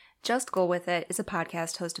Just Go With It is a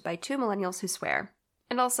podcast hosted by two millennials who swear.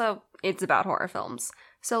 And also, it's about horror films,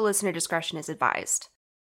 so listener discretion is advised.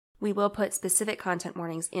 We will put specific content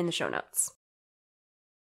warnings in the show notes.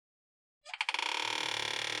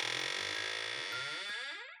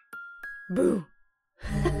 Boo.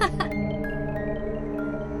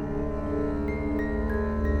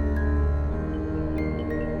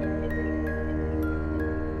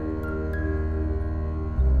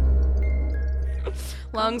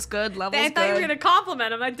 Lungs good, levels I good. thought you were going to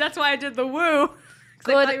compliment him. That's why I did the woo.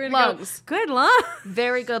 Good lungs. Good lungs.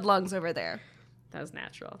 Very good lungs over there. That was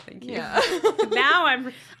natural. Thank you. Yeah. Now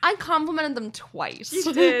I complimented them twice.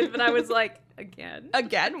 You did, but I was like, again.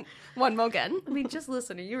 Again? One more again. I mean, just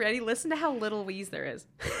listen. Are you ready? Listen to how little wheeze there is.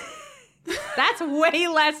 That's way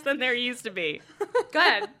less than there used to be. Go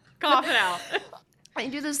ahead. Cough it out. I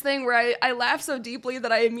do this thing where I laugh so deeply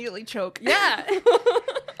that I immediately choke. Yeah.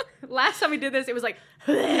 Last time we did this, it was like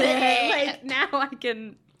now I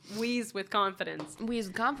can wheeze with confidence. Wheeze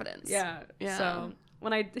with confidence. Yeah. Yeah. So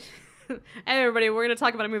when I... Hey, everybody, we're going to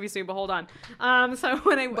talk about a movie soon, but hold on. So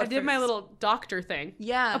when I did my little doctor thing.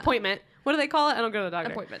 Yeah. Appointment. What do they call it? I don't go to the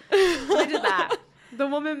doctor. Appointment. When I did that, the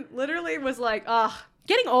woman literally was like, ugh,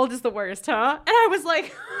 getting old is the worst, huh? And I was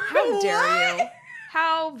like, How dare what? you?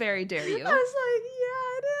 How very dare you? I was like,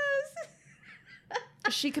 yeah, it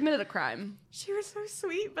is. She committed a crime. She was so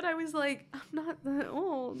sweet, but I was like, I'm not that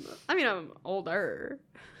old. I mean, I'm older.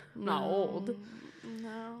 I'm not old.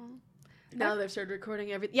 No. Now they've started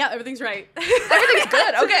recording everything. Yeah, everything's right. Everything's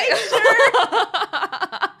good. Okay.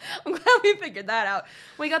 I'm glad we figured that out.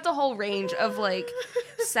 We got the whole range of like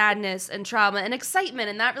sadness and trauma and excitement,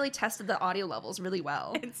 and that really tested the audio levels really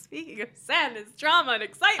well. And speaking of sadness, drama, and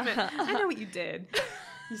excitement, I know what you did.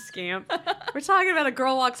 You scamp. We're talking about A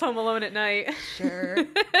Girl Walks Home Alone at Night. Sure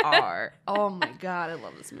are. Oh my god, I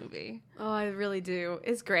love this movie. Oh, I really do.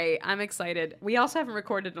 It's great. I'm excited. We also haven't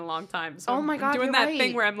recorded in a long time. So Oh my God, I'm doing you're that right.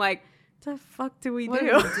 thing where I'm like, the fuck do we do? What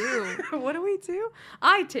do we do? What do we do?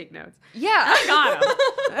 I take notes. Yeah. I got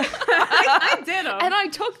them. I did them. And I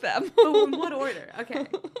took them. But in what order? Okay.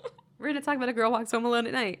 We're going to talk about A Girl Walks Home Alone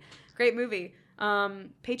at Night. Great movie.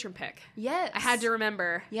 Patron pick. Yes. I had to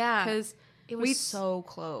remember. Yeah. Because It was so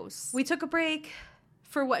close. we took a break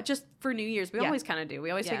for what? Just for New Year's. We Yeah. always kind of do. We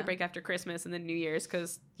always take Yeah. a break after Christmas and then New Year's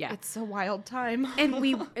because, yeah. It's a wild time. And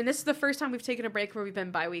this is the first time we've taken a break where we've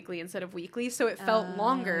been bi-weekly instead of weekly, so it felt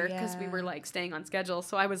longer because we yeah. were like staying on schedule.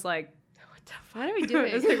 So I was like, what the fuck? What are we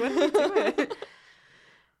doing? I was like, what are we doing?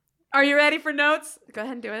 Are you ready for notes? Go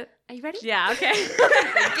ahead and do it. Are you ready? Yeah, okay.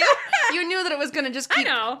 Thank you. You knew that it was going to just keep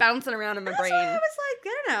know. bouncing around in my That's brain. why I was like,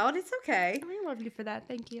 get it out. It's okay. I love you for that.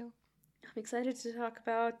 Thank you. I'm excited to talk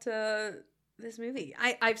about this movie.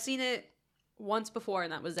 I've seen it once before,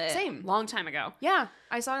 and that was it. Same. Long time ago. Yeah.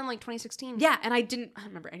 I saw it in like 2016. Yeah, and I don't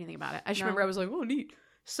remember anything about it. I just No. remember I was like, oh, neat.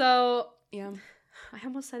 So, Yeah. I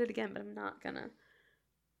almost said it again, but I'm not gonna.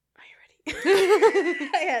 Are you ready?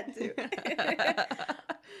 I had to.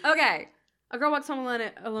 Okay. A Girl Walks Home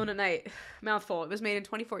Alone at Night. Mouthful. It was made in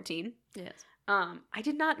 2014. Yes. I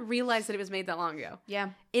did not realize that it was made that long ago. Yeah.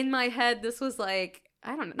 In my head, this was like,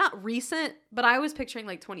 I don't know, not recent, but I was picturing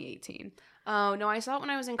like 2018. Oh, no, I saw it when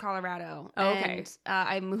I was in Colorado. Oh, okay. And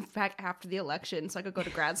I moved back after the election so I could go to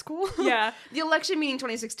grad school. Yeah. The election meaning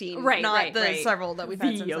 2016. Right, not right, the right. several that we've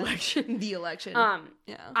had The since then. election. The election.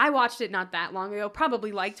 Yeah. I watched it not that long ago,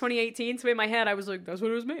 probably like 2018. So in my head, I was like, that's when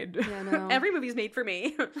it was made. Yeah, no. Every movie's made for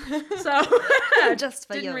me. So Just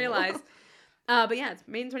for didn't you. realize. But yeah, it's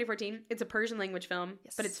made in 2014. It's a Persian language film,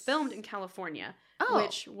 Yes. but it's filmed in California, Oh.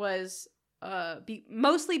 which was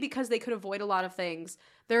mostly because they could avoid a lot of things.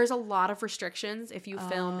 There's a lot of restrictions if you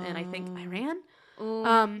film in, I think, Iran. Ooh,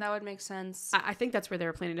 Um, that would make sense. I think that's where they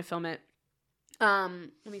were planning to film it. Let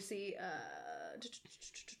me see.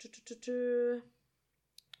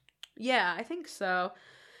 Yeah, I think so.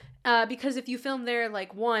 Because if you film there,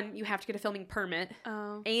 like, one, you have to get a filming permit,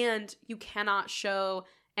 Oh. and you cannot show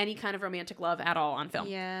any kind of romantic love at all on film.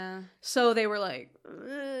 Yeah. So they were like,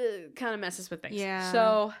 kind of messes with things. Yeah.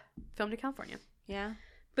 So filmed in California, Yeah.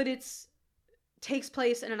 but takes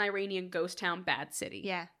place in an Iranian ghost town, bad city.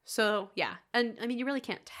 Yeah. So yeah, and I mean, you really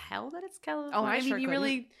can't tell that it's California. Oh, I mean, sure you couldn't.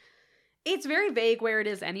 really. It's very vague where it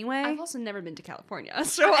is anyway. I've also never been to California,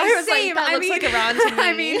 so I was Same. like, that looks like Iran to me.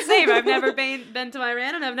 I mean, same. I've never been to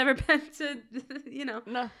Iran, and I've never been to,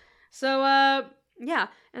 No. So, yeah.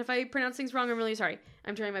 And if I pronounce things wrong, I'm really sorry.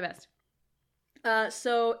 I'm trying my best.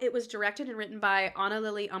 So it was directed and written by Anna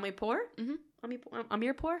Lily Amirpour. Mhm.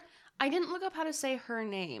 Amirpour? I didn't look up how to say her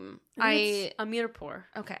name. I think it's Amirpour,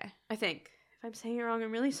 Okay. I think. If I'm saying it wrong,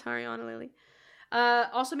 I'm really sorry, Anna Lily.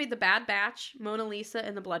 Also made The Bad Batch, Mona Lisa,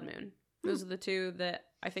 and The Blood Moon. Those are the two that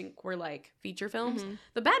I think were like feature films. Mhm.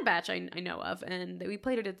 The Bad Batch I know of, and we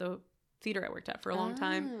played it at the theater I worked at for a long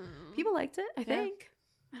time. Oh. People liked it, I Yeah. think.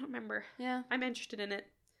 I don't remember. Yeah. I'm interested in it.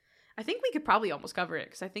 I think we could probably almost cover it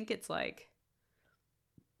because I think it's like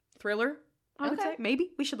thriller, I would Okay. say.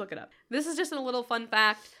 Maybe. We should look it up. This is just a little fun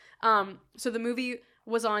fact. So the movie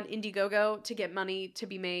was on Indiegogo to get money to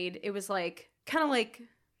be made. It was like kind of like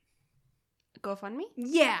GoFundMe?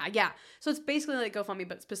 yeah. So it's basically like GoFundMe,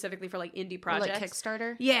 but specifically for like indie Or projects. like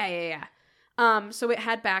Kickstarter? Yeah. So it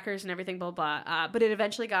had backers and everything, blah, blah. But it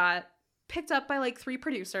eventually got picked up by like 3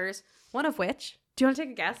 producers, one of which, do you want to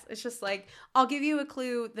take a guess? It's just like, I'll give you a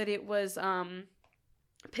clue that it was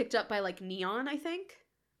picked up by like Neon, I think,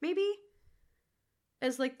 maybe,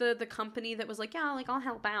 as like the company that was like, yeah, like I'll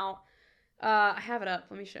help out. I have it up.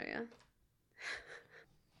 Let me show you.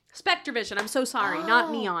 Spectrovision. I'm so sorry, not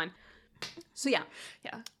Oh. Neon. So yeah.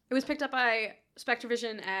 Yeah. It was picked up by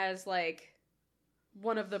Spectrovision as like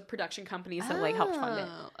one of the production companies that like helped fund it.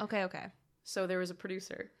 Oh, okay. So there was a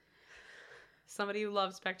producer, somebody who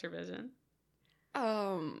loves Spectrovision.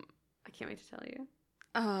 I can't wait to tell you.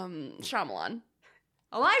 Shyamalan.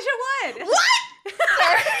 Elijah Wood. What?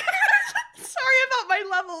 Sorry about my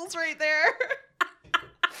levels right there.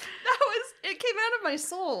 It came out of my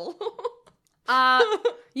soul.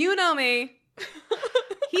 You know me.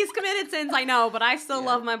 He's committed sins, I know, but I still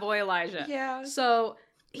love my boy Elijah. Yeah. So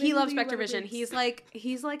he Maybe loves we Spectrovision. relevance.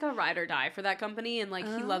 He's like a ride or die for that company, and like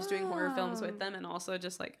he loves doing horror films with them, and also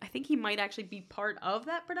just like I think he might actually be part of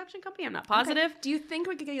that production company. I'm not positive. Okay. Do you think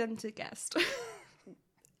we could get him to guest?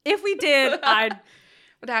 If we did, I'd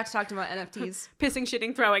Would have to talk to him about NFTs. pissing,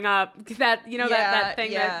 shitting, throwing up. That that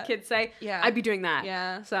thing that kids say. Yeah. I'd be doing that.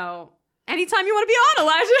 Yeah. So anytime you want to be on,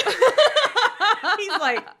 Elijah. He's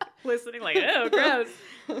like listening, like, oh, gross.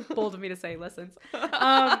 Bold of me to say listens.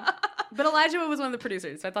 But Elijah was one of the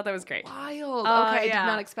producers, so I thought that was great. Wild. Okay, I yeah.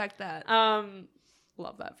 did not expect that.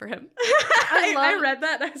 Love that for him. I I read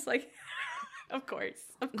that and I was like, of course.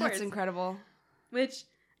 That's incredible. Which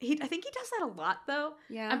I think he does that a lot though.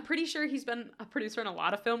 Yeah. I'm pretty sure he's been a producer in a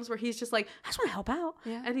lot of films where he's just like, I just want to help out.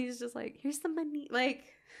 Yeah. And he's just like, here's the money. Like,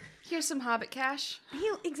 Here's some Hobbit cash.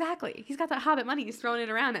 exactly. He's got that Hobbit money. He's throwing it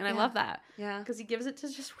around, and I love that Yeah. because he gives it to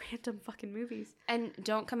just random fucking movies. And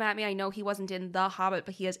don't come at me. I know he wasn't in The Hobbit,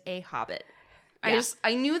 but he is a Hobbit. Yeah.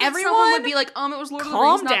 I knew that Everyone, someone would be like, it was Lord of the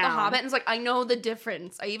calm Rings, not down. The Hobbit. And it's like, I know the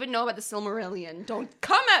difference. I even know about the Silmarillion. Don't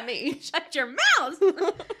come at me. Shut your mouth.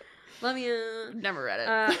 Let me. Never read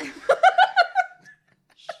it.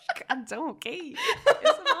 God, don't. Okay,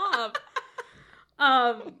 piss him off.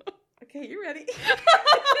 Okay, you ready?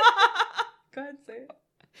 Go ahead, say it.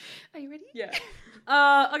 Are you ready? Yeah.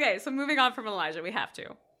 Okay, so moving on from Elijah, we have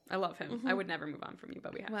to. I love him. Mhm. I would never move on from you,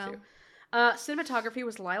 but we have Well. to. Cinematography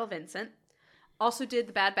was Lyle Vincent. Also did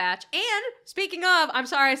The Bad Batch. And speaking of, I'm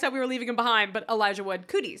sorry I said we were leaving him behind, but Elijah Wood,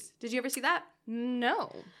 Cooties. Did you ever see that?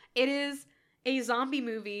 No. It is a zombie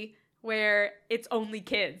movie where it's only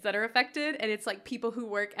kids that are affected, and it's like people who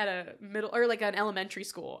work at a middle or like an elementary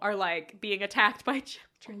school are like being attacked by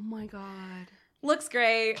children. Oh my god. Looks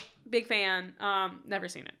great. Big fan. Never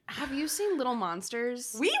seen it. Have you seen Little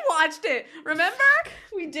Monsters? We watched it. Remember?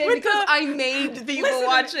 We did With because the- I made people Listen to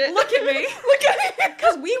watch me. it. Look at me. Look at me.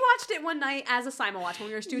 Because we watched it one night as a simul watch when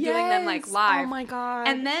we were still doing them like Yes. live. Oh my god.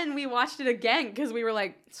 And then we watched it again because we were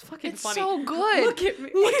like, it's fucking it's funny. so good. Look at me.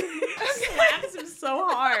 Slaps him so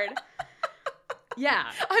hard. Yeah.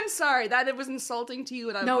 I'm sorry that it was insulting to you,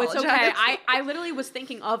 and I No, it's apologize. okay. I literally was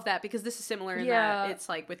thinking of that because this is similar in Yeah. that it's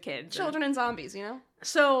like with kids. Children and zombies, you know.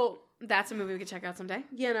 So that's a movie we could check out someday.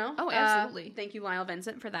 You know? Oh, absolutely. Thank you, Lyle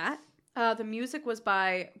Vincent, for that. The music was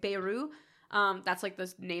by Beirut. That's like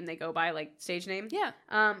the name they go by, like stage name. Yeah.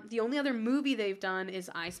 The only other movie they've done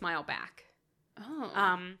is I Smile Back.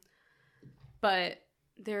 Oh. But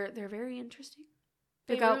they're very interesting.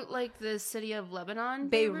 Beirut, like the city of Lebanon.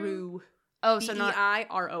 Beirut. Oh, so not.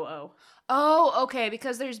 Beiroo. Oh, okay.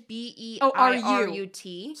 Because there's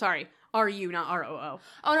BEIRUT. Sorry, RU, not ROO.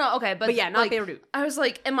 Oh no, okay, But yeah, not like, Beirut. I was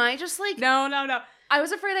like, am I just like? No. I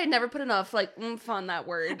was afraid I'd never put enough like oomph on that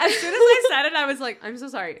word. As soon as I said it, I was like, I'm so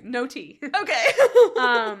sorry. No T. Okay.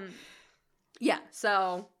 Yeah,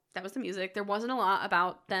 so that was the music. There wasn't a lot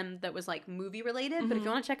about them that was like movie related, but if you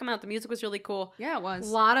want to check them out, the music was really cool. Yeah, it A was.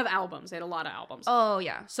 lot of albums. They had a lot of albums. Oh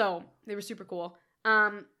yeah. So they were super cool.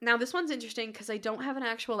 Now this one's interesting because I don't have an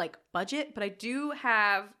actual like budget, but I do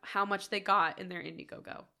have how much they got in their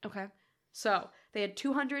Indiegogo. Okay. So they had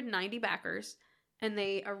 290 backers, and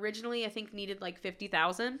they originally I think needed like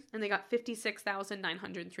 50,000, and they got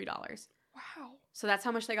 $56,903. Wow. So that's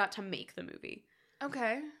how much they got to make the movie.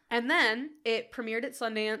 Okay. And then it premiered at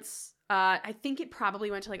Sundance. I think it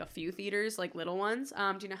probably went to like a few theaters, like little ones.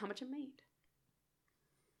 Do you know how much it made?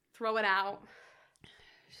 Throw it out.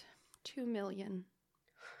 2 million.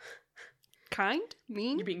 Kind?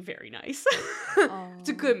 Mean? You're being very nice. It's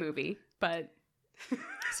a good movie, but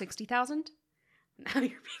 60,000? now you're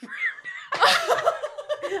being rude.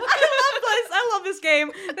 I love this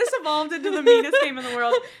game. This evolved into the meanest game in the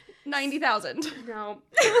world. 90,000. No.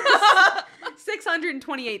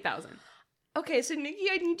 628,000. Okay, so Nikki,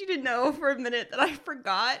 I need you to know for a minute that I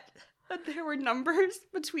forgot that there were numbers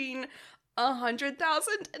between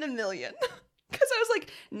 100,000 and 1 million. Because I was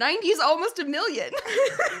like, 90 is almost 1 million.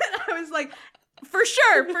 I was like, for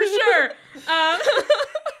sure.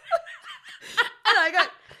 And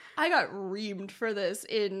I got reamed for this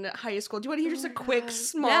in high school. Do you want to hear just a quick,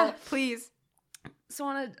 small... Yeah, please. So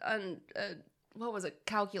on a what was it,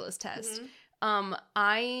 calculus test,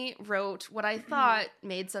 I wrote what I thought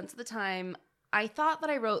made sense at the time. I thought that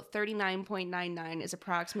I wrote 39.99 is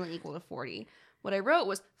approximately equal to 40. What I wrote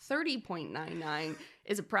was 30.99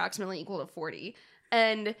 is approximately equal to 40.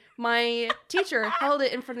 And my teacher held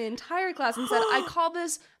it in front of the entire class and said, I call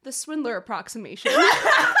this the Swindler approximation. Like,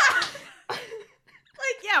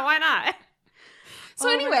 yeah, why not? So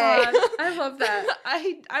Oh anyway, my God, I love that.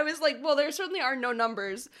 I was like, well, there certainly are no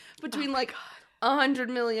numbers between 100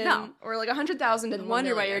 million or 100,000 and 1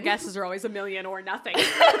 wonder why million. your guesses are always 1 million or nothing.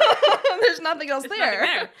 There's nothing else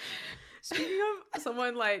there. Speaking of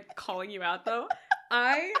someone calling you out though,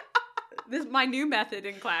 my new method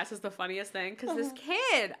in class is the funniest thing because this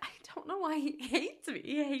kid, I don't know why he hates me.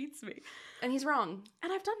 He hates me. And he's wrong.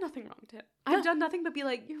 And I've done nothing wrong to him. I've done nothing but be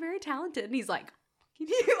like, you're very talented. And he's like,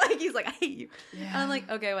 he's like, I hate you. Yeah. And I'm like,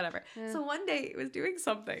 okay, whatever. Yeah. So one day he was doing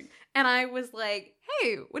something and I was like,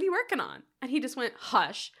 hey, what are you working on? And he just went,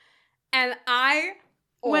 hush. And I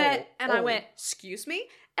went, excuse me?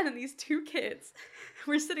 And then these two kids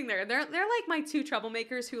were sitting there. They're like my two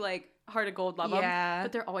troublemakers who heart of gold, love them.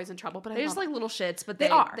 But they're always in trouble. But they're just little shits, but they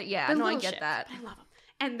are. Yeah, no, I get that. I love them.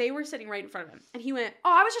 And they were sitting right in front of him. And he went,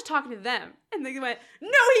 oh, I was just talking to them. And they went,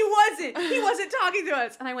 no, he wasn't. He wasn't talking to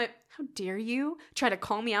us. And I went, how dare you try to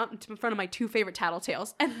call me out in front of my two favorite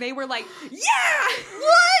tattletales? And they were like, yeah!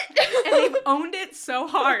 What? And they've owned it so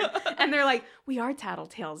hard. And they're like, we are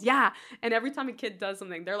tattletales. Yeah. And every time a kid does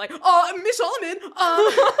something, they're like, oh, Miss Solomon. And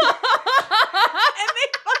they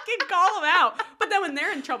fucking call him out. But then when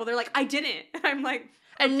they're in trouble, they're like, I didn't. And I'm like...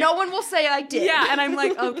 And no one will say I did. Yeah, and I'm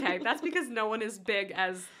like, okay, that's because no one is big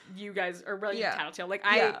as you guys are really tattletale.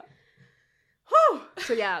 Whew.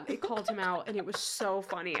 So yeah, they called him out, and it was so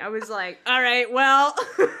funny. I was like, all right, well.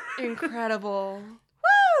 Incredible.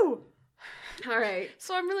 Woo! All right.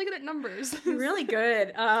 So I'm really good at numbers. You're really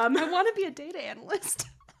good. I want to be a data analyst.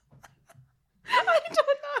 I don't know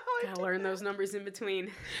how Gotta learn those numbers in between.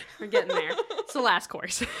 We're getting there. It's the last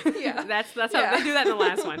course. Yeah. That's how they do that in the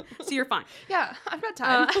last one. So you're fine. Yeah, I've got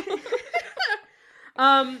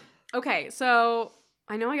time. Okay, so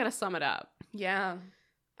I know I gotta sum it up. Yeah.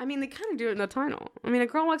 I mean, they kind of do it in the title. I mean, a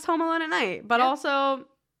girl walks home alone at night, but also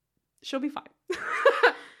she'll be fine.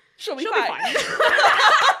 She'll be fine.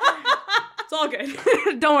 It's all good.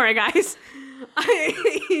 Don't worry, guys.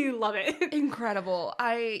 I love it. Incredible.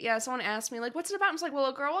 Someone asked me, what's it about? I was like, well,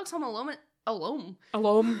 a girl walks home alone. Alone.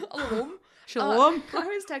 Shalom. I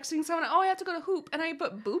was texting someone, I have to go to hoop. And I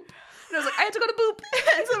put boop. And I was like, I have to go to boop.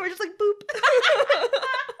 And so we're just like, boop.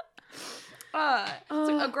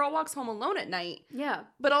 So a girl walks home alone at night. Yeah.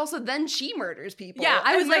 But also then she murders people. Yeah,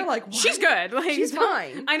 I was like what? She's good. She's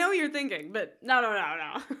fine. I know what you're thinking, but no.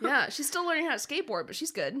 Yeah, she's still learning how to skateboard, but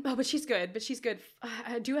she's good. Oh, but she's good.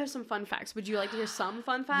 I do have some fun facts. Would you like to hear some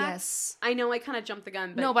fun facts? Yes. I know I kind of jumped the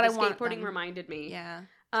gun, but I want skateboarding them. Reminded me. Yeah.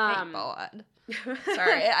 Skateboard.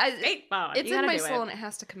 Sorry. Skateboard. It's in my soul and it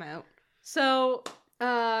has to come out. So,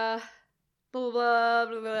 blah, blah, blah,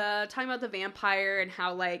 blah, blah, talking about the vampire and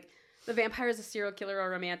how, the vampire is a serial killer, a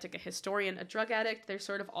romantic, a historian, a drug addict. They're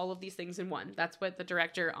sort of all of these things in one. That's what the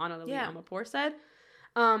director, Anna Amirpour, said.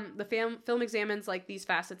 The film examines, these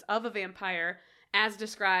facets of a vampire as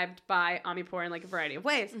described by Amirpour in, a variety of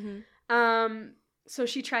ways. Mm-hmm. So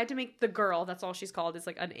she tried to make the girl, that's all she's called, is,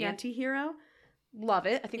 an anti-hero. Love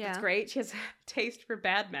it. I think that's great. She has a taste for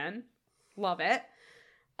bad men. Love it.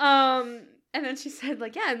 And then she said,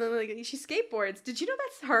 and then, she skateboards. Did you know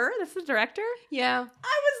that's her? That's the director? Yeah.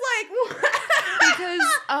 I was like, what? Because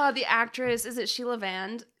the actress, is it Sheila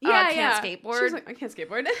Vand? Can't skateboard. She was like, I can't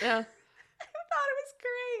skateboard. Yeah. I thought it was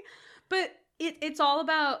great. But it's all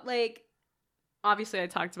about, obviously I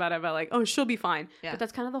talked about it, about, she'll be fine. Yeah. But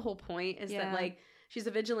that's kind of the whole point, is that, she's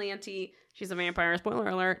a vigilante. She's a vampire. Spoiler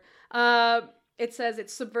alert. it says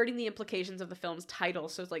it's subverting the implications of the film's title.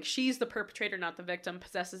 So it's like she's the perpetrator, not the victim,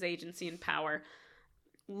 possesses agency and power.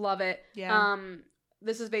 Love it. Yeah.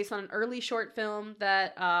 This is based on an early short film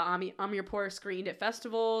that Amirpour screened at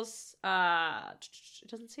festivals. It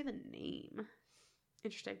doesn't say the name.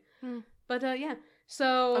 Interesting. But yeah.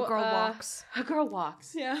 So A Girl Walks. A Girl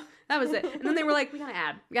Walks. Yeah. That was it. And then they were like, we gotta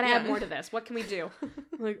add more to this. What can we do? I'm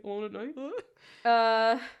like, all at night.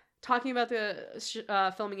 Talking about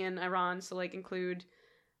the filming in Iran, so like include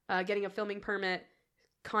getting a filming permit,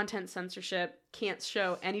 content censorship, can't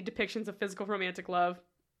show any depictions of physical romantic love.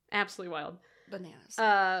 Absolutely wild. Bananas.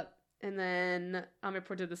 And then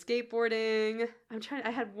Amirpour did the skateboarding.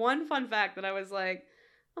 I had one fun fact that I was like,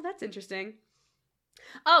 oh, that's interesting.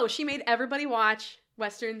 Oh, she made everybody watch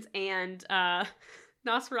Westerns and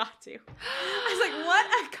Nosferatu. I was like, what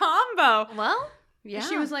a combo. Well, yeah.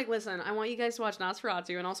 She was like, listen, I want you guys to watch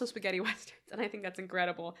Nosferatu and also spaghetti westerns. And I think that's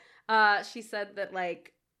incredible. She said that,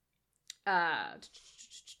 like, the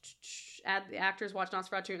actors watch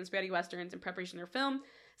Nosferatu and spaghetti westerns in preparation of their film.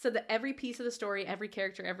 Said that every piece of the story, every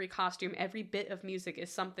character, every costume, every bit of music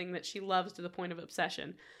is something that she loves to the point of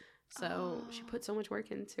obsession. So she put so much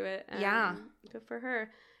work into it. And yeah. Good for her.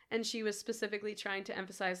 And she was specifically trying to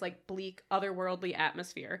emphasize, like, bleak, otherworldly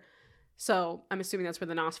atmosphere. So I'm assuming that's where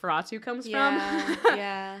the Nosferatu comes from.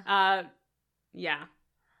 Yeah. Yeah.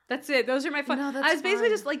 That's it. Those are my fun. No, that's I was basically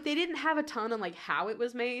fun. just like, they didn't have a ton on like how it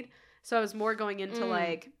was made. So I was more going into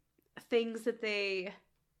like things that they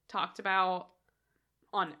talked about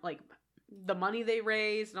on like the money they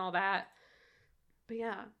raised and all that. But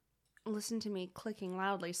yeah. Listen to me clicking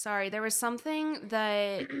loudly. Sorry. There was something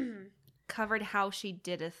that covered how she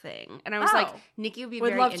did a thing. And I was like, Nikki would be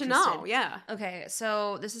very interested. Would love to know, yeah. Okay,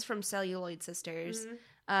 so this is from Celluloid Sisters.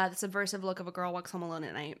 The subversive look of a girl walks home alone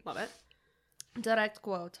at night. Love it. Direct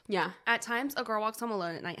quote. Yeah. At times, A Girl Walks Home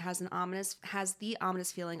Alone at Night has the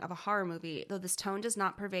ominous feeling of a horror movie, though this tone does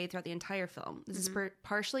not pervade throughout the entire film. This is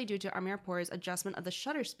partially due to Amirpour's adjustment of the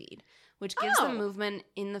shutter speed, which gives the movement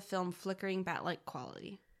in the film flickering bat-like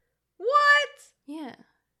quality. What? Yeah.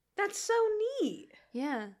 That's so neat.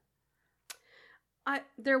 Yeah.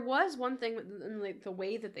 There was one thing in like the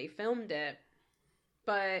way that they filmed it,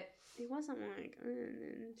 but it wasn't like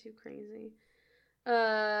too crazy.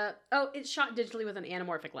 It's shot digitally with an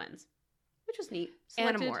anamorphic lens, which was neat.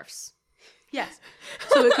 Animorphs. Yes.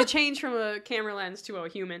 So it could change from a camera lens to a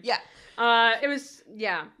human. Yeah. It was,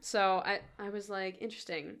 yeah. So I was like,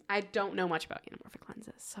 interesting. I don't know much about anamorphic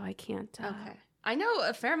lenses, so I can't. Okay. I know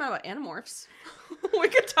a fair amount about Animorphs. We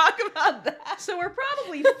could talk about that. So we're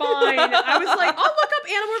probably fine. I was like, I'll look up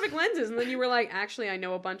anamorphic lenses. And then you were like, actually, I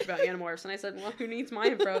know a bunch about Animorphs. And I said, well, who needs my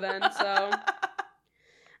info then? So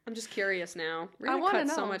I'm just curious now. We're going to cut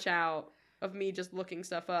so much out of me just looking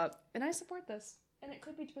stuff up. And I support this. And it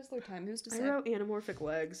could be Twizzler time. Who's to say? I wrote anamorphic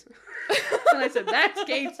legs. And I said, that's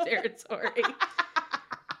Kate's territory.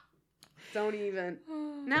 Don't even.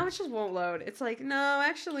 Now it just won't load. It's like, no,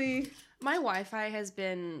 actually. My Wi-Fi has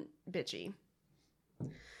been bitchy.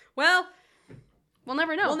 Well, we'll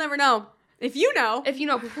never know. We'll never know. If you know,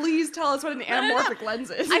 please tell us what an anamorphic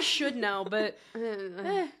lens is. I should know, but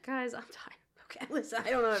guys, I'm tired. Okay, listen,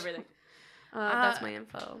 I don't know everything. That's my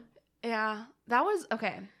info. Yeah, that was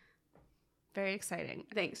okay. Very exciting.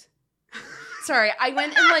 Thanks. Sorry, I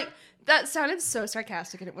went and like that sounded so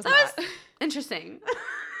sarcastic, and it was not. Interesting.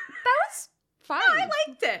 That was fine. No,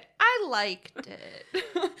 I liked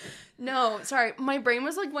it. No, sorry. My brain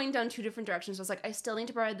was like going down two different directions. I was like, I still need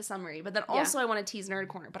to provide the summary, but then also I want to tease Nerd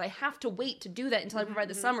Corner, but I have to wait to do that until I provide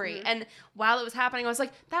the summary. And while it was happening, I was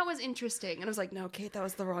like, that was interesting. And I was like, no, Kate, that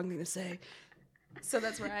was the wrong thing to say. So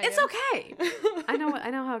that's where I am. It's okay. I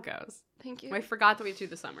know how it goes. Thank you. I forgot that we do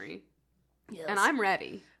the summary. Yes. And I'm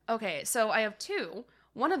ready. Okay, so I have two.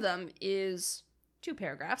 One of them is 2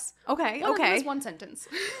 paragraphs. Okay, One of them is 1 sentence.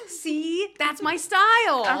 See? That's my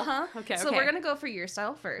style. Uh-huh. Okay, So we're going to go for your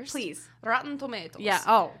style first. Please. Rotten Tomatoes. Yeah.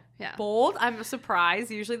 Oh. Yeah. Bold. I'm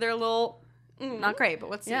surprised. Usually they're a little not great, but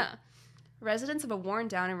let's see. Yeah. Residents of a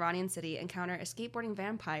worn-down Iranian city encounter a skateboarding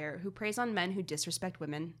vampire who preys on men who disrespect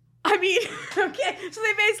women. I mean, okay. So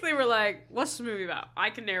they basically were like, what's the movie about?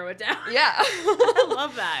 I can narrow it down. Yeah. I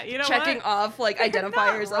love that. You know Checking what? off, like,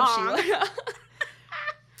 identifiers of Sheila.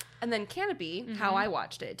 And then Canopy, Mm-hmm. how I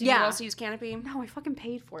watched it. Did you also use Canopy? No, I fucking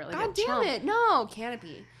paid for it. Like God damn it. No,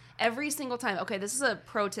 Canopy. Every single time. Okay, this is a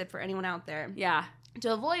pro tip for anyone out there. Yeah.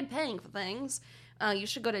 To avoid paying for things, you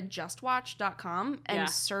should go to justwatch.com and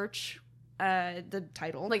search the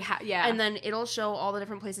title. Like, yeah. And then it'll show all the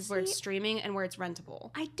different places where it's streaming and where it's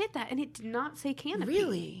rentable. I did that, and it did not say Canopy.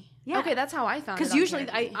 Really? Yeah. Okay, that's how I found it. Because usually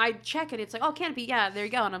I check and it's like, oh, Canopy, yeah, there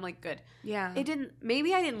you go. And I'm like, good. Yeah. It didn't,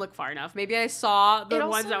 maybe I didn't look far enough. Maybe I saw the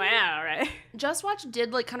ones that went, all right. Just Watch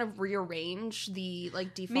did like kind of rearrange the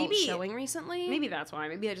like default showing recently. Maybe that's why.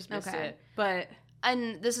 Maybe I just missed it. But.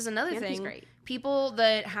 And this is another thing. Great. People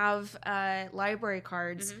that have library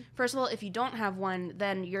cards, first of all, if you don't have one,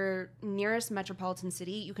 then your nearest metropolitan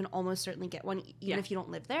city, you can almost certainly get one, even if you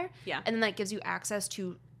don't live there. Yeah. And then that gives you access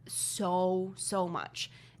to so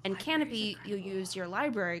much. And Canopy, you use your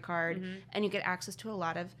library card, and you get access to a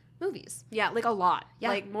lot of movies. Yeah, like a lot. Yeah.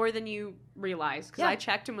 Like more than you realize. Because I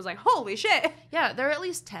checked and was like, holy shit. Yeah, there are at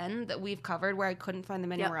least 10 that we've covered where I couldn't find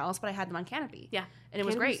them anywhere else, but I had them on Canopy. Yeah. And it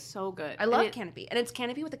was great. So good. I love Canopy. And it's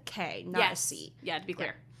Canopy with a K, not a C. Yeah, to be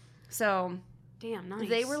clear. So... Damn, nice.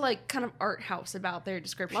 They were like kind of art house about their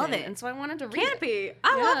description. Love it. And so I wanted to read Canopy.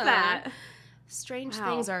 I love that. Strange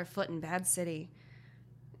things are afoot in Bad City.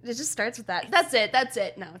 It just starts with that. That's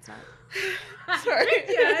it. No, it's not. Sorry.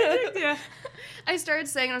 Yeah. I started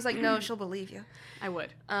saying, I was like, no, she'll believe you. I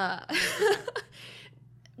would.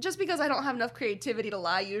 Just because I don't have enough creativity to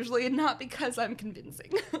lie usually, and not because I'm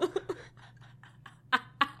convincing.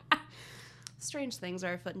 Strange things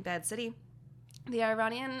are afoot in Bad City. The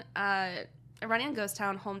Iranian ghost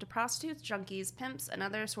town, home to prostitutes, junkies, pimps, and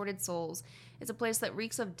other assorted souls, is a place that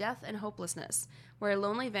reeks of death and hopelessness, where a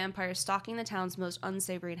lonely vampire is stalking the town's most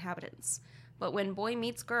unsavory inhabitants. But when boy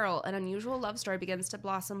meets girl, an unusual love story begins to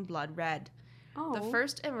blossom blood red. Oh. The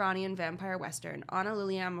first Iranian vampire western, Anna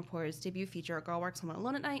Lilia Amirpour's debut feature, A Girl Walks Home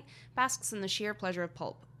Alone at Night, basks in the sheer pleasure of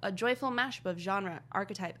pulp. A joyful mashup of genre,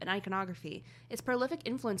 archetype, and iconography, its prolific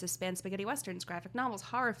influences span spaghetti westerns, graphic novels,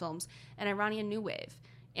 horror films, and Iranian new wave.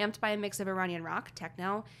 Amped by a mix of Iranian rock,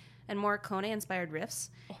 techno, and Morricone-inspired riffs.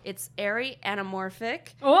 It's airy,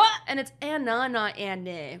 anamorphic, and it's Anna, not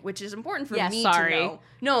Anne, which is important for me to know.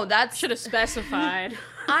 No, that should have specified.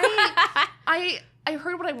 I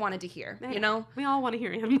heard what I wanted to hear, you know? We all want to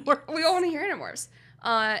hear Animorphs. We all want to hear Animorphs.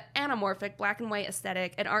 Anamorphic, black and white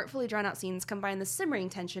aesthetic, and artfully drawn-out scenes combine the simmering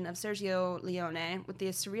tension of Sergio Leone with the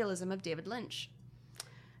surrealism of David Lynch.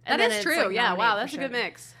 And that is true. Like, yeah, wow, that's a good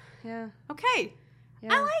mix. Yeah. Okay.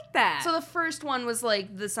 Yeah. I like that. So the first one was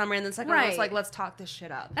like the summer, and the second one was like, let's talk this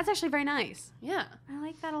shit up. That's actually very nice. Yeah. I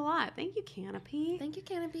like that a lot. Thank you, Canopy. Thank you,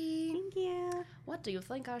 Canopy. Thank you. What do you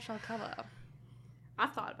think I shall cover?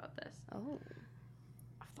 I've thought about this. Oh.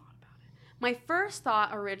 I've thought about it. My first thought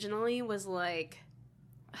originally was like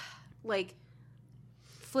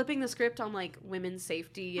flipping the script on like women's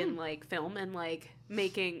safety and like film and like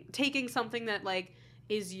taking something that like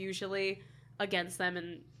is usually against them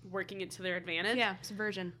and working it to their advantage. Yeah,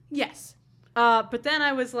 subversion. Yes. But then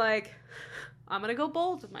I was like, I'm gonna go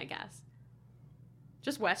bold with my guess.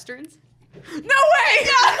 Just westerns. No way!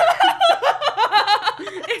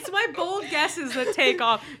 It's my bold guesses that take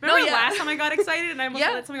off. Remember last time I got excited and I almost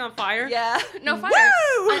lit something on fire? Yeah. No, fire. Woo!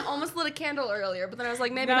 I almost lit a candle earlier, but then I was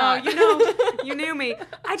like, maybe not. You knew me.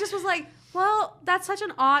 I just was like, well, that's such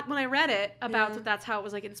an odd, when I read it about that's how it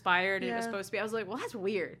was like inspired and it was supposed to be, I was like, well, that's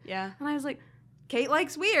weird. Yeah. And I was like, Kate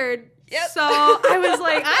likes weird. Yep. So I was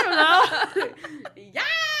like, I don't know. Yeah.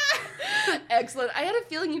 Excellent. I had a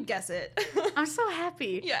feeling you'd guess it. I'm so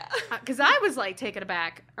happy. Yeah. Because I was like taken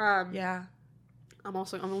aback. Yeah. I'm a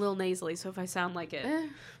little nasally, so if I sound like it,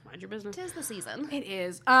 mind your business. 'Tis the season. It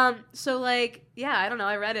is. So like, yeah, I don't know.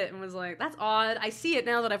 I read it and was like, that's odd. I see it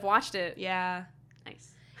now that I've watched it. Yeah.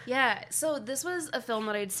 Nice. Yeah. So this was a film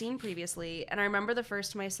that I'd seen previously, and I remember the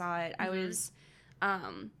first time I saw it, I was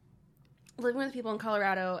living with people in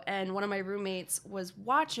Colorado, and one of my roommates was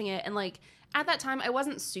watching it, and like at that time I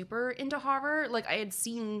wasn't super into horror. Like I had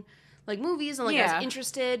seen like movies and like I was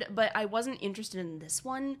interested, but I wasn't interested in this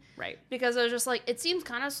one. Right. Because I was just like, it seems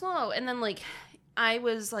kind of slow. And then like I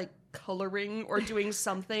was like coloring or doing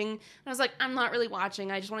something, and I was like, I'm not really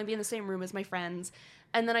watching. I just want to be in the same room as my friends.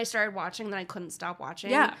 And then I started watching, and then I couldn't stop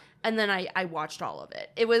watching. Yeah. And then I watched all of it.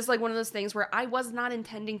 It was like one of those things where I was not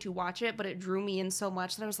intending to watch it, but it drew me in so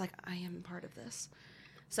much that I was like, I am part of this.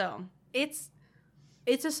 So it's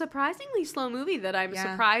a surprisingly slow movie that I'm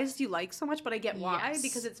surprised you like so much, but I get why,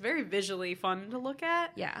 because it's very visually fun to look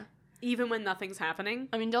at. Yeah. Even when nothing's happening.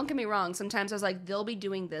 I mean, don't get me wrong. Sometimes I was like, they'll be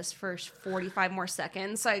doing this for 45 more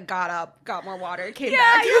seconds. So I got up, got more water, came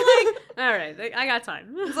back. You're like, all right, I got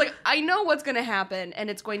time. It's like, I know what's going to happen, and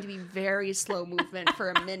it's going to be very slow movement for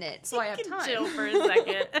a minute. So I have time. Chill for a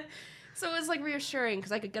second. So it was like reassuring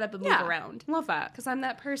because I could get up and move around. Love that. Because I'm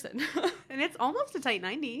that person. And it's almost a tight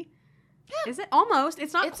 90. Yeah. Is it? Almost.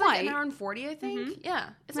 It's not quite. It's like an hour and 40, I think. Mm-hmm. Yeah.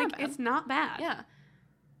 It's not bad. Yeah.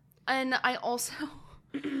 And I also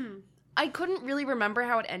I couldn't really remember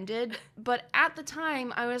how it ended, but at the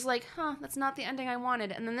time I was like, huh, that's not the ending I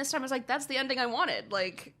wanted. And then this time I was like, that's the ending I wanted.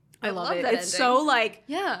 Like, I love it. that It's ending. so like,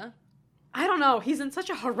 yeah. I don't know. He's in such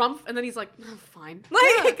a harumph, and then he's like, oh, fine. Like,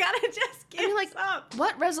 Yeah. I gotta just get you're like, up.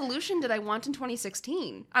 What resolution did I want in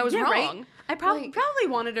 2016? I was Yeah, wrong. right? I probably Like- probably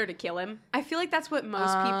wanted her to kill him. I feel like that's what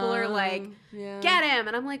most people are like, yeah. get him.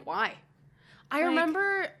 And I'm like, why? I like-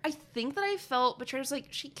 remember, I think that I felt betrayed. I was like,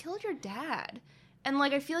 she killed your dad. And,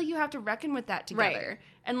 like, I feel like you have to reckon with that together. Right.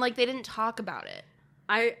 And, like, they didn't talk about it.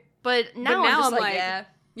 I But now I'm just like,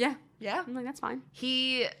 yeah. yeah. I'm like, that's fine.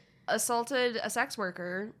 He assaulted a sex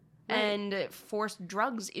worker Right. and forced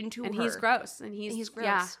drugs into And her. he's gross. And he's He's gross.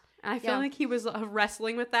 Yeah. And I feel Yeah. like he was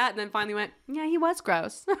wrestling with that, and then finally went, yeah, he was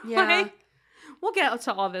gross. Yeah. Like, we'll get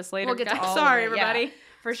to all this later. We'll get to guys. all of Sorry, it, yeah. everybody.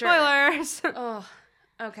 For sure. Spoilers. Oh,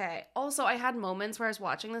 okay. Also, I had moments where I was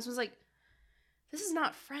watching this, was like, this is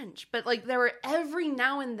not French. But, like, there were every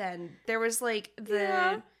now and then, there was, like,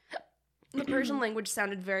 the Persian language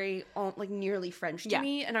sounded very, like, nearly French to Yeah.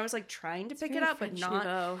 me. And I was, like, trying to pick it up, but not.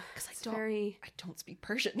 Because It's very... I don't speak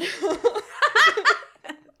Persian.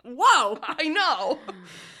 Whoa! I know.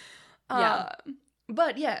 Yeah.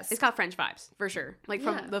 But yes. It's got French vibes, for sure. Like,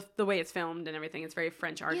 from Yeah. the way it's filmed and everything. It's very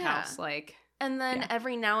French art Yeah. house. Like, And then Yeah.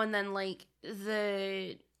 every now and then, like,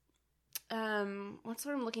 the, what's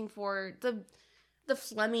what I'm looking for? The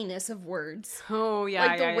phlegminess of words. oh, yeah,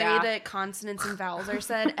 Like, the yeah, way yeah. that consonants and vowels are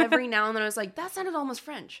said. Every now and then I was like, that sounded almost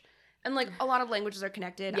French. And, like, a lot of languages are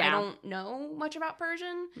connected. I Yeah. don't know much about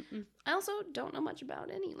Persian. Mm-mm. I also don't know much about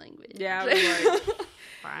any language. Yeah, like,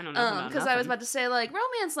 I don't know. Because I was about to say, like,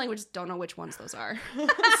 romance languages, don't know which ones those are.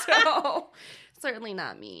 So, certainly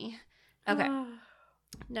not me. Okay.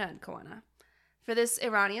 Ned Koana. For this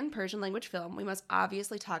Iranian Persian language film, we must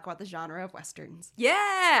obviously talk about the genre of Westerns.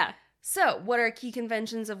 Yeah! So, what are key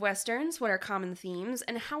conventions of Westerns? What are common themes?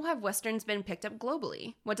 And how have Westerns been picked up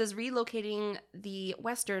globally? What does relocating the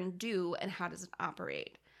Western do, and how does it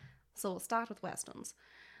operate? So, we'll start with Westerns.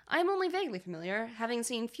 I'm only vaguely familiar, having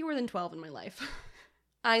seen fewer than 12 in my life.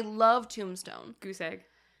 I love Tombstone. Goose egg.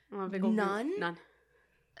 I'm a big old None? None.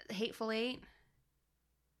 Hateful Eight.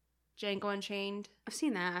 Django Unchained. I've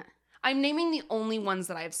seen that. I'm naming the only ones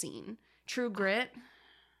that I've seen. True Grit.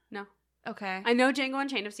 No. Okay. I know Django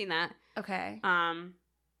Unchained. I've seen that. Okay.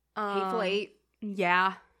 Hateful Eight.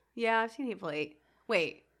 Yeah. Yeah, I've seen Hateful Eight.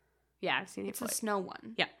 Wait. Yeah, I've seen It's Hateful the Eight. snow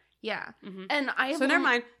one. Yeah. Yeah. Mm-hmm. And I So never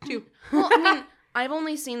mind. Two. Well, I mean, I've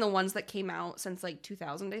only seen the ones that came out since like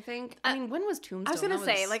 2000, I think. I mean, when was Tombstone? I was gonna That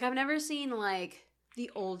say, like, I've never seen like the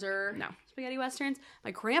older No. spaghetti westerns.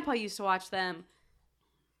 My grandpa used to watch them,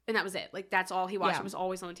 and that was it. Like, that's all he watched. Yeah. It was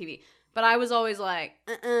always on the TV. But I was always like,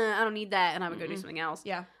 I don't need that, and I would go do something else.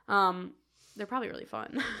 Yeah. They're probably really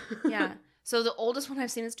fun. Yeah. So the oldest one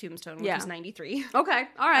I've seen is Tombstone, which Yeah. is 93. Okay.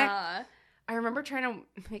 All right. I remember trying to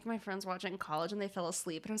make my friends watch it in college and they fell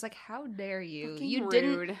asleep. And I was like, how dare you? Fucking You rude.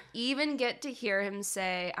 didn't even get to hear him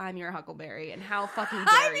say, I'm your Huckleberry. And how fucking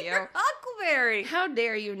I'm dare you? your Huckleberry. How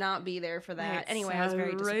dare you not be there for that? It's Anyway, I was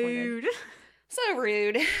very so disappointed. rude. So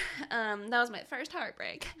rude. That was my first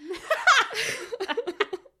heartbreak.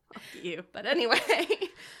 Fuck you. But anyway,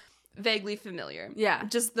 vaguely familiar. Yeah.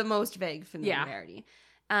 Just the most vague familiarity.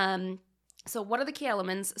 So what are the key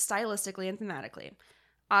elements stylistically and thematically?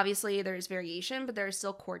 Obviously, there's variation, but there are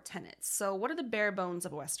still core tenets. So what are the bare bones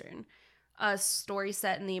of a Western? A story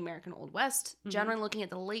set in the American Old West, Mm-hmm. generally looking at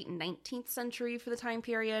the late 19th century for the time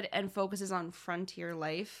period, and focuses on frontier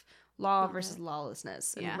life, law versus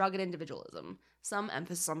lawlessness, and Yeah. rugged individualism. Some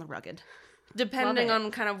emphasis on the rugged. Depending on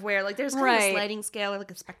kind of where, like, there's kind of Right. a sliding scale or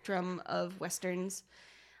like a spectrum of Westerns.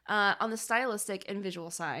 On the stylistic and visual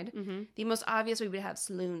side, Mm-hmm. the most obvious we would have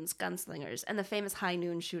saloons, gunslingers, and the famous High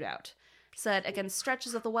Noon Shootout, set against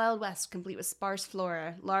stretches of the Wild West, complete with sparse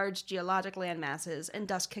flora, large geologic land masses, and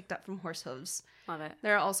dust kicked up from horse hooves. Love it.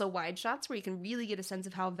 There are also wide shots where you can really get a sense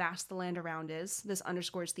of how vast the land around is. This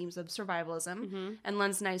underscores themes of survivalism Mm-hmm. and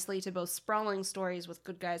lends nicely to both sprawling stories with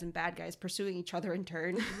good guys and bad guys pursuing each other in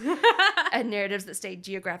turn, and narratives that stay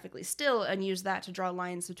geographically still and use that to draw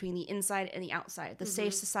lines between the inside and the outside, the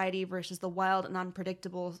safe society versus the wild and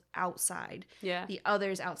unpredictable outside, Yeah. the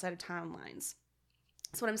others outside of town lines.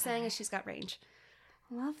 So what I'm saying is she's got range.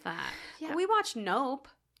 Love that. Yeah. We watched Nope.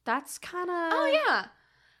 That's kind of Oh, yeah.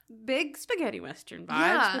 big spaghetti western vibes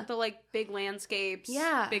Yeah. with the like big landscapes,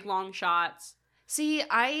 Yeah. big long shots, See,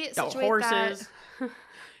 I the situate horses. that...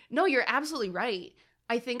 No, you're absolutely right.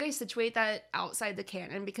 I think I situate that outside the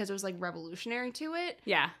canon because it was, like, revolutionary to it,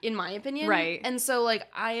 Yeah. in my opinion. Right. And so, like,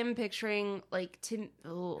 I am picturing, like,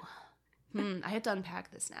 I have to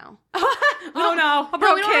unpack this now. Oh no, I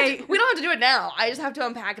broke Kate. We don't have to do it now. I just have to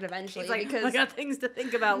unpack it eventually. It's like, because I got things to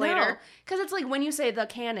think about later. Because it's like when you say the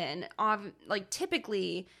canon, like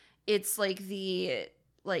typically it's like the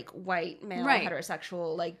like white male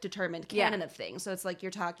heterosexual like determined canon of things. So it's like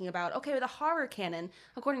you're talking about, okay, the horror canon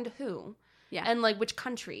according to who? Yeah. And like which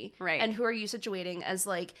country? Right. And who are you situating as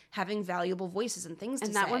like having valuable voices and things to say?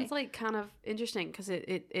 And that one's like kind of interesting because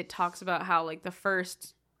it talks about how like the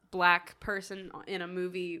first Black person in a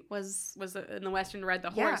movie was in the Western ride the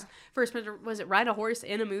horse. First person, was it ride a horse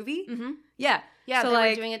in a movie? Mm-hmm. Yeah. Yeah, so they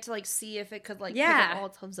were doing it to like see if it could like pick up all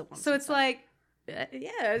its hooves at once. So it's like,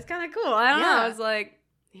 it's kind of cool. I don't know. It's like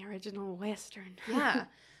the original Western. Yeah.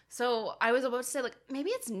 So I was about to say, like, maybe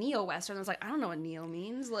it's neo-Western. I was like, I don't know what neo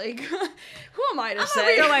means. Like, who am I to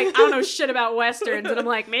say? You're like, I don't know shit about Westerns. And I'm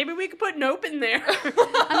like, maybe we could put nope in there.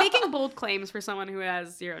 I'm making bold claims for someone who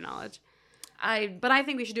has zero knowledge. But I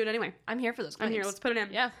think we should do it anyway. I'm here for those claims. I'm here. Let's put it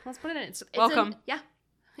in. Yeah, let's put it in. It's welcome. Yeah.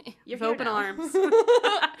 You're here open arms.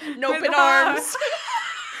 Nope in arms.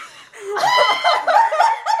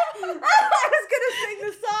 I was gonna sing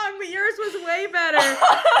the song, but yours was way better.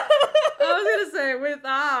 I was gonna say with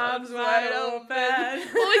arms wide open.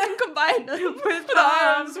 Well, we can combine them. With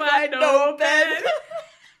arms wide open.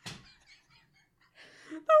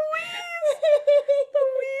 The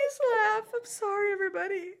wheeze laugh. I'm sorry,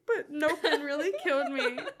 everybody, but Nopin really killed me.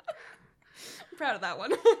 I'm proud of that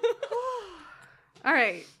one. All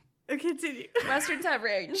right, continue. Westerns have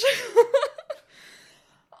range.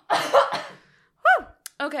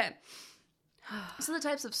 Okay. So the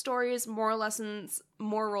types of stories, moral lessons,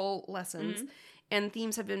 and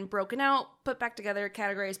themes have been broken out, put back together,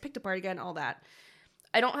 categorized, picked apart again, all that.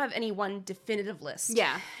 I don't have any one definitive list.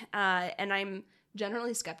 Yeah. And I'm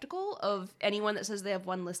generally skeptical of anyone that says they have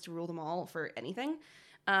one list to rule them all for anything.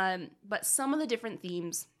 But some of the different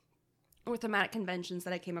themes or thematic conventions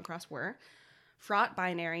that I came across were fraught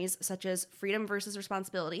binaries such as freedom versus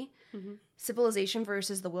responsibility, civilization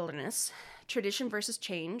versus the wilderness, tradition versus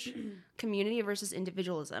change, community versus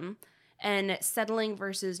individualism, and settling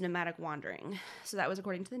versus nomadic wandering. So that was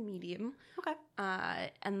according to the Medium. Okay.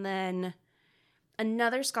 And then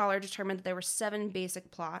another scholar determined that there were 7 basic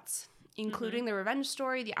plots, including the revenge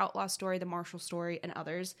story, the outlaw story, the martial story, and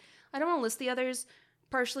others. I don't want to list the others,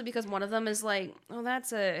 partially because one of them is like, oh,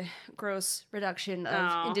 that's a gross reduction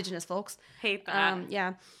of indigenous folks. Hate that.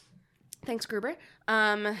 Yeah. Thanks, Gruber.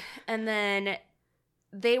 And then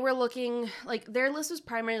they were looking, like, their list was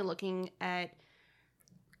primarily looking at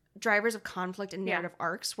drivers of conflict and narrative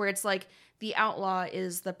arcs, where it's like the outlaw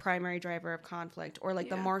is the primary driver of conflict, or like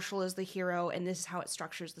the marshal is the hero, and this is how it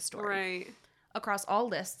structures the story. Right. Across all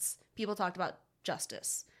lists, people talked about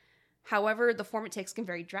justice. However, the form it takes can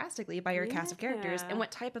vary drastically by your cast of characters and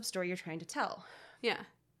what type of story you're trying to tell. Yeah.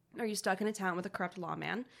 Are you stuck in a town with a corrupt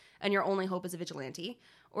lawman, and your only hope is a vigilante?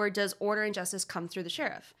 Or does order and justice come through the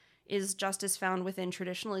sheriff? Is justice found within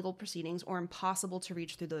traditional legal proceedings or impossible to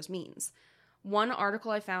reach through those means? One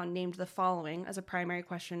article I found named the following as a primary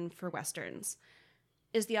question for Westerns.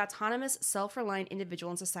 Is the autonomous, self-reliant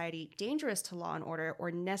individual in society dangerous to law and order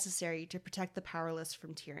or necessary to protect the powerless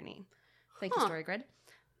from tyranny? Thank you, Story Grid.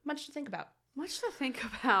 Much to think about. Much to think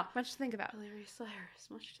about. Much to think about. Larry Cyrus.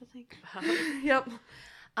 Much to think about. Yep.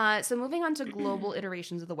 So moving on to global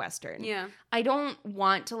iterations of the Western. Yeah. I don't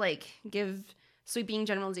want to like give sweeping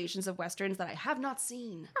generalizations of Westerns that I have not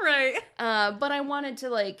seen. Right. But I wanted to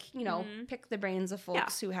like, pick the brains of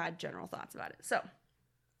folks who had general thoughts about it. So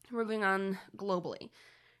moving on globally.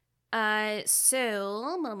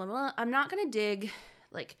 So I'm not going to dig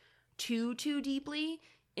like too deeply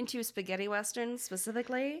into spaghetti Westerns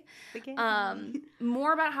specifically.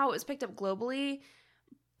 More about how it was picked up globally,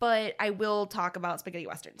 but I will talk about spaghetti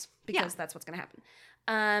Westerns because that's what's going to happen.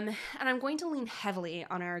 And I'm going to lean heavily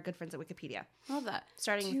on our good friends at Wikipedia. Love that.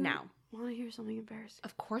 Starting with now. Want to hear something embarrassing?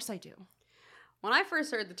 Of course I do. When I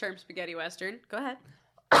first heard the term spaghetti Western, go ahead.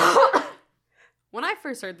 When I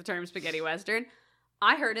first heard the term spaghetti Western,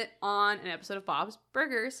 I heard it on an episode of Bob's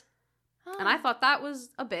Burgers, and I thought that was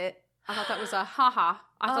a bit. I thought that was a haha.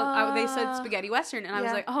 I thought they said spaghetti Western, and I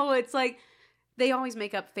was like, oh, it's like they always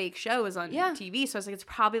make up fake shows on TV. So I was like, it's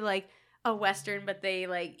probably like a Western, but they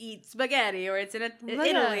like eat spaghetti, or it's in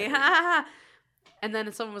Italy. And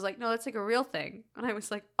then someone was like, no, that's like a real thing. And I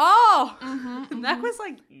was like, oh, that was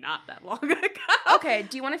like not that long ago. Okay,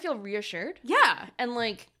 do you want to feel reassured? Yeah. And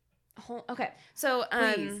like, okay, so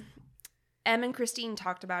Em and Christine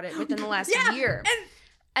talked about it within the last year.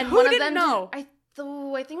 And who one of didn't them know? I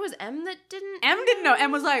think it was Em that didn't. Em didn't know.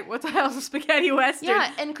 Em was like, what the hell is a spaghetti Western?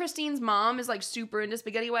 Yeah, and Christine's mom is like super into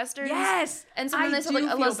spaghetti Westerns. Yes. And so then they said like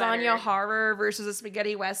a lasagna horror versus a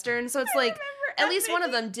spaghetti Western. So it's like, At least one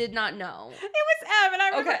of them did not know. It was Em, and I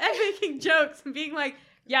remember Em making jokes and being like,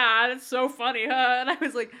 yeah, that's so funny, huh? And I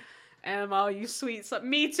was like, Em, oh, you sweet son.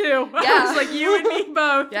 Me too. Yeah. I was like, you and me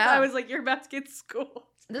both. Yeah. I was like, you're about to get schooled.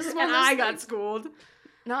 This is one And of those I got things- schooled.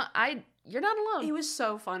 You're not alone. It was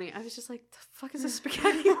so funny. I was just like, the fuck is a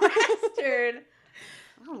spaghetti western?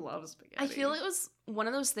 I love spaghetti. I feel it was one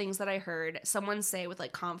of those things that I heard someone say with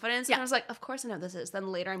like confidence. And I was like, of course I know this is.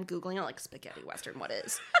 Then later I'm Googling it like spaghetti western, what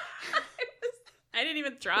is? I didn't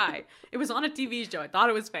even try. It was on a TV show. I thought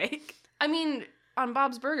it was fake. I mean, on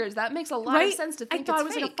Bob's Burgers, that makes a lot of sense to think I thought it's it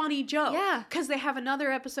was fake. like a funny joke. Yeah. Because they have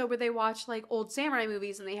another episode where they watch like old samurai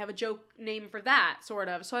movies and they have a joke name for that, sort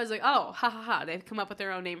of. So I was like, oh, ha ha ha. They've come up with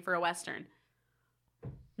their own name for a western.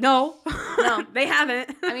 No. No. They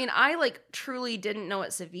haven't. I mean, I like truly didn't know what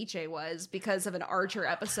ceviche was because of an Archer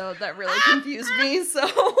episode that really confused me. So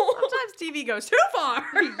Sometimes TV goes too far.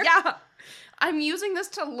 yeah, I'm using this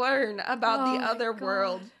to learn about Oh the my other God.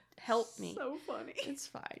 world. Help me. So funny. It's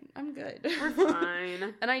fine. I'm good. We're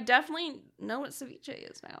fine. And I definitely know what ceviche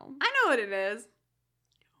is now. I know what it is.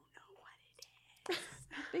 I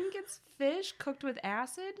think it's fish cooked with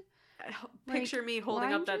acid. Picture me holding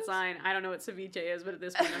lime up that juice? sign. I don't know what ceviche is, but at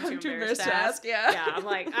this point I'm too Too embarrassed to embarrassed ask. to ask, yeah. Yeah, I'm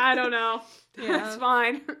like, I don't know. Yeah. It's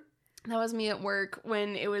fine. That was me at work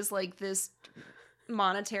when it was like this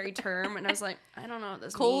monetary term, and I was like, I don't know what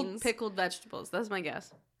this Cold means. pickled vegetables. That's my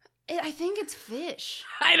guess. I think it's fish.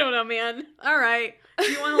 I don't know, man. All right.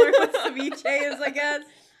 You want to learn what ceviche is, I guess?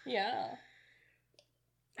 Yeah.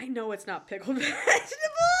 I know it's not pickled vegetables.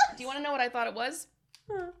 Do you want to know what I thought it was?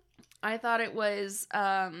 Huh. I thought it was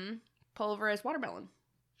pulverized watermelon.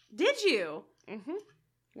 Did you? Mm-hmm.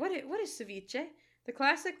 What is ceviche? The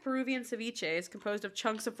classic Peruvian ceviche is composed of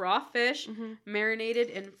chunks of raw fish, Mm-hmm. marinated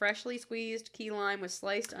in freshly squeezed key lime with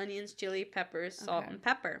sliced onions, chili, peppers, salt, Okay. and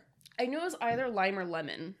pepper. I knew it was either lime or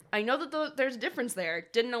lemon. I know that there's a difference there.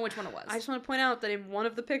 Didn't know which one it was. I just want to point out that in one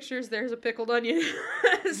of the pictures, there's a pickled onion.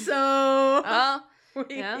 So...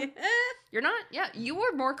 Yeah. You're not. Yeah, you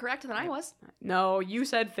were more correct than I was. No, you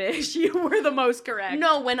said fish. You were the most correct.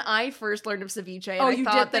 No, when I first learned of ceviche, Oh, I you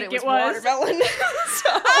thought did that it think was it was? watermelon. So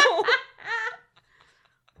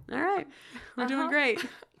All right. We're doing great.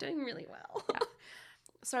 doing really well.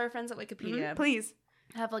 So our friends at Wikipedia Please.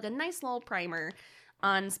 have like a nice little primer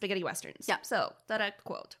on spaghetti westerns. Yeah. So, direct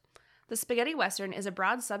quote. The spaghetti western is a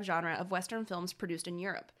broad subgenre of western films produced in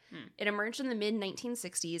Europe. It emerged in the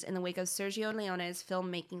mid-1960s in the wake of Sergio Leone's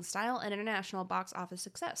filmmaking style and international box office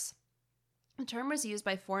success. The term was used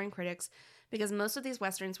by foreign critics because most of these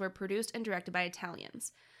westerns were produced and directed by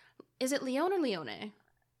Italians. Is it Leone or Leone?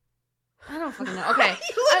 I don't fucking know. Okay.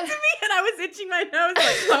 You looked at me and I was itching my nose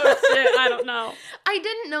like, oh shit, I don't know. I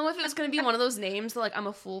didn't know if it was going to be one of those names that, like, I'm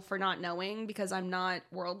a fool for not knowing because I'm not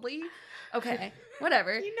worldly. Okay,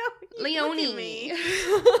 whatever. You know, Leone. look at me.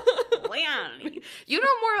 Leone. You know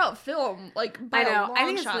more about film, like, by I a know. long I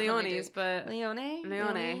think it's shot than I Leone's, do. but Leone?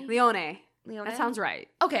 Leone. Leone? That sounds right.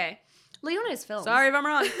 Okay. Leone's film. Sorry if I'm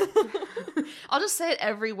wrong. I'll just say it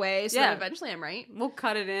every way so Yeah. that eventually I'm right. We'll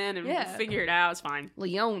cut it in and Yeah. figure it out. It's fine.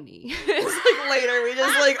 Leone. It's like later we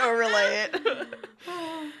just like overlay it.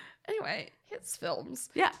 Anyway, his films.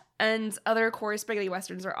 Yeah. And other core spaghetti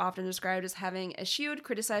westerns are often described as having eschewed,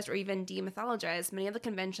 criticized, or even demythologized many of the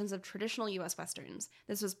conventions of traditional U.S. westerns.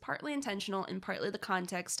 This was partly intentional and partly the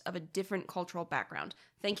context of a different cultural background.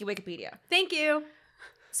 Thank you, Wikipedia. Thank you.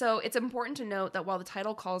 So it's important to note that while the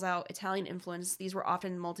title calls out Italian influence, these were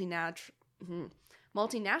often multinational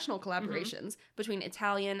collaborations between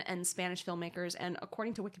Italian and Spanish filmmakers, and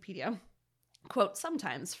according to Wikipedia, quote,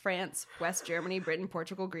 sometimes France, West Germany, Britain,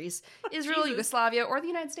 Portugal, Greece, Israel, Jesus. Yugoslavia, or the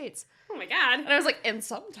United States. Oh my god. And I was like, and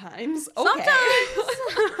sometimes. Okay.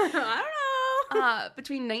 Sometimes. I don't know.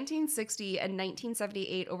 Between 1960 and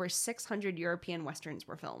 1978, over 600 European westerns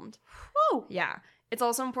were filmed. Woo. Yeah. It's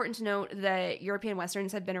also important to note that European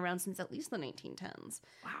westerns have been around since at least the 1910s.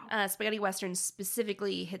 Wow. Spaghetti westerns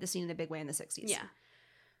specifically hit the scene in a big way in the 60s. Yeah.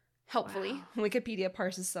 Helpfully, Wikipedia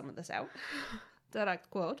parses some of this out. Direct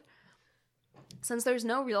quote. Since there's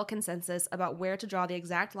no real consensus about where to draw the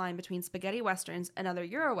exact line between spaghetti westerns and other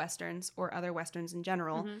Euro westerns, or other westerns in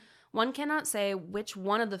general, one cannot say which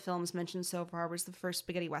one of the films mentioned so far was the first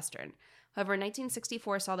spaghetti western. However,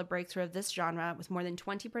 1964 saw the breakthrough of this genre with more than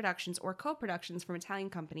 20 productions or co-productions from Italian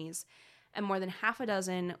companies, and more than half a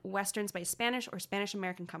dozen westerns by Spanish or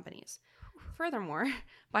Spanish-American companies. Furthermore,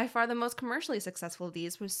 by far the most commercially successful of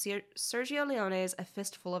these was Sergio Leone's A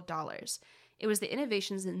Fistful of Dollars. It was the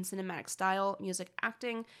innovations in cinematic style, music,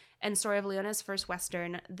 acting, and story of Leone's first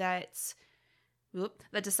western that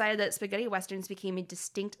decided that spaghetti westerns became a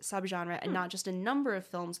distinct subgenre and not just a number of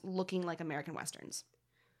films looking like American westerns.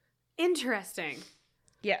 Interesting.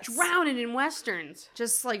 Yes. Drowning in Westerns.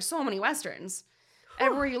 Just like so many Westerns.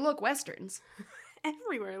 Everywhere you look, Westerns.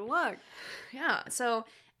 Everywhere, look. Yeah. So,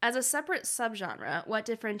 as a separate subgenre, what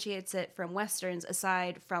differentiates it from Westerns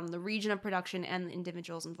aside from the region of production and the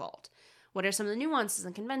individuals involved? What are some of the nuances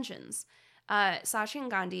and conventions? Sachi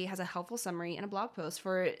and Gandhi has a helpful summary in a blog post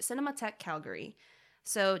for Cinematheque Calgary.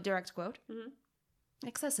 So, direct quote,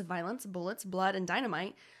 excessive violence, bullets, blood, and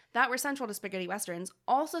dynamite that were central to spaghetti westerns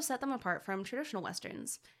also set them apart from traditional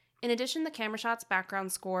westerns. In addition, the camera shots,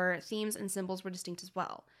 background score, themes, and symbols were distinct as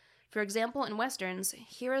well. For example, in westerns,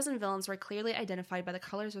 heroes and villains were clearly identified by the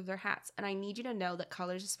colors of their hats, and I need you to know that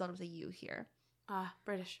colors is spelled with a U here.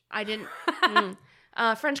 British. I didn't...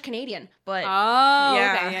 French-Canadian, but... Oh,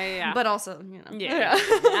 yeah. Okay, yeah. But also, you know. Yeah.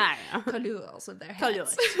 Couleurs with their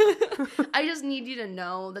hats. I just need you to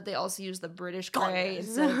know that they also use the British gray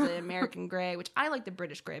instead of the American gray, which I like the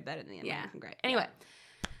British gray better than the American gray. Anyway,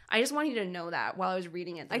 I just want you to know that while I was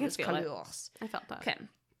reading it. I can feel it. I felt that. Okay.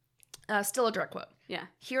 Still a direct quote. Yeah.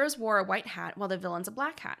 Heroes wore a white hat while the villains a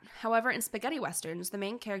black hat. However, in spaghetti westerns, the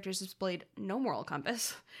main characters displayed no moral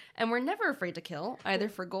compass and were never afraid to kill, either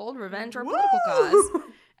for gold, revenge, or political cause.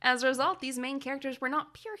 As a result, these main characters were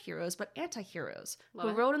not pure heroes, but anti-heroes, who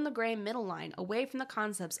rode in the gray middle line away from the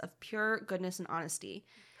concepts of pure goodness and honesty.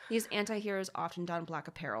 These anti-heroes often donned black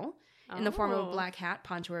apparel, in the form of a black hat,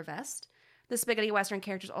 poncho, or vest. The spaghetti western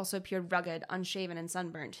characters also appeared rugged, unshaven, and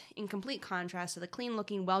sunburnt, in complete contrast to the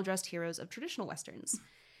clean-looking, well-dressed heroes of traditional westerns.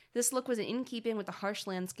 This look was in keeping with the harsh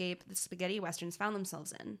landscape the spaghetti westerns found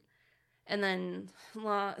themselves in. And then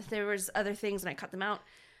there was other things, and I cut them out.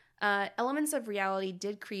 Elements of reality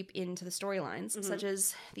did creep into the storylines, such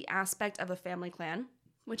as the aspect of a family clan,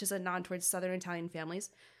 which is a nod towards Southern Italian families,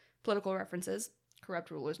 political references,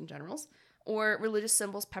 corrupt rulers and generals, or religious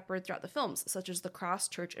symbols peppered throughout the films, such as the cross,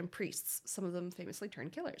 church, and priests. Some of them famously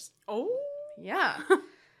turned killers. Oh. Yeah.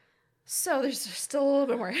 So there's still a little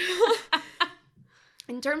bit more.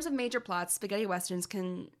 In terms of major plots, spaghetti westerns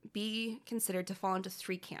can be considered to fall into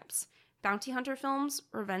three camps: bounty hunter films,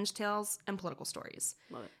 revenge tales, and political stories.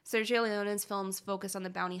 Love it. Sergio Leone's films focused on the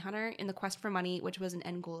bounty hunter in the quest for money, which was an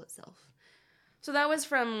end goal itself. So that was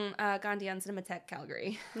from Gandhi on Cinematheque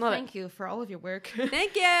Calgary. Thank you for all of your work.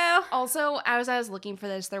 Thank you. Also, as I was looking for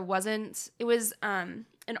this, it was an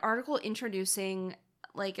article introducing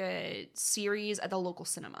like a series at the local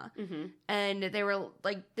cinema. And they were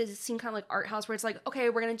like, this seemed kind of like art house where it's like, okay,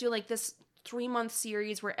 we're going to do like this 3-month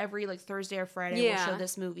series where every like Thursday or Friday we'll show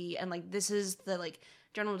this movie. And like, this is the like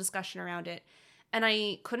general discussion around it. And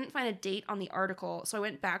I couldn't find a date on the article, so I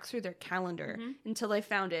went back through their calendar until I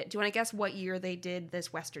found it. Do you want to guess what year they did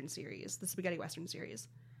this Western series, the spaghetti Western series?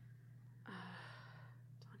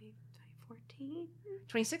 2014?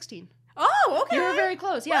 2016. Oh, okay. You were very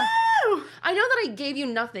close, yeah. Woo! I know that I gave you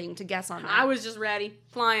nothing to guess on that. I was just ready.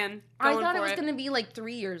 Flying. I thought it was going to be like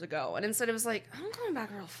 3 years ago, and instead it was like, I'm going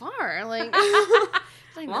back real far. Like,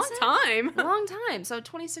 long time. Long time. So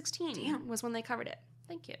 2016 was when they covered it.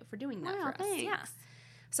 Thank you for doing that for us. Thanks. Yeah.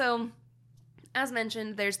 So, as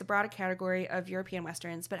mentioned, there's the broader category of European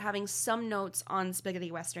Westerns, but having some notes on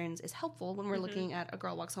spaghetti Westerns is helpful when we're looking at A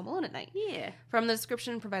Girl Walks Home Alone at Night. Yeah. From the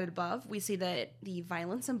description provided above, we see that the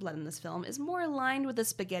violence and blood in this film is more aligned with the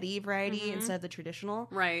spaghetti variety instead of the traditional.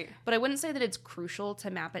 Right. But I wouldn't say that it's crucial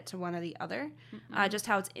to map it to one or the other, just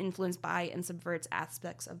how it's influenced by and subverts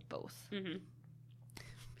aspects of both.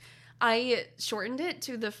 I shortened it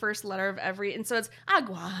to the first letter of every, and so it's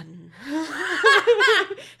Aguan.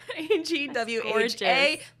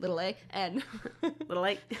 A-G-W-H-A, little a, N. Little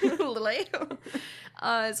A. Little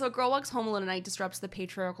a. So A Girl Walks Home Alone at Night disrupts the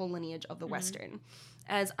patriarchal lineage of the Western.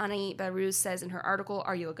 As Annie Baruz says in her article,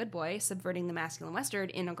 Are You a Good Boy? Subverting the Masculine Western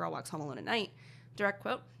in A Girl Walks Home Alone at Night, direct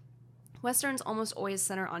quote, Westerns almost always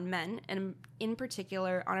center on men, and in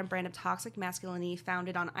particular on a brand of toxic masculinity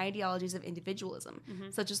founded on ideologies of individualism,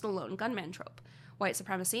 such as the lone gunman trope, white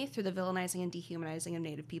supremacy through the villainizing and dehumanizing of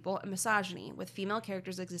Native people, and misogyny, with female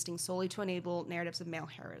characters existing solely to enable narratives of male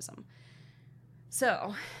heroism.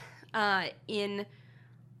 So, in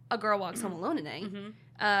A Girl Walks Home Alone at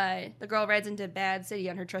Night, the girl rides into Bad City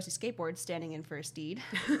on her trusty skateboard, standing in for a steed.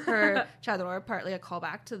 Her chador, partly a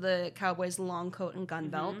callback to the cowboy's long coat and gun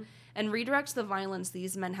belt, and redirects the violence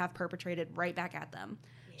these men have perpetrated right back at them.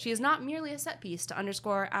 She is not merely a set piece to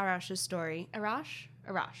underscore Arash's story. Arash?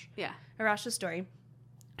 Yeah. Arash's story.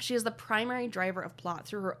 She is the primary driver of plot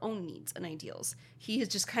through her own needs and ideals. He is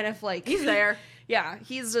just kind of like... He's there. Yeah,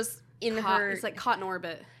 he's just in her... It's like caught in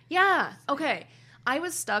orbit. Yeah, okay. I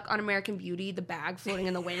was stuck on American Beauty, the bag floating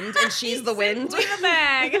in the wind, and she's the wind. He's the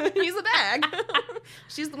bag. He's the bag.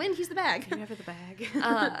 She's the wind, he's the bag. Never the bag.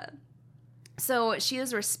 So she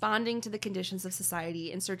is responding to the conditions of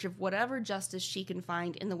society in search of whatever justice she can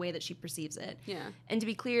find in the way that she perceives it. Yeah. And to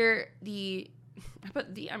be clear, the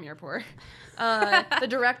Amirpour, the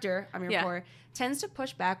director, Amirpour, tends to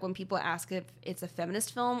push back when people ask if it's a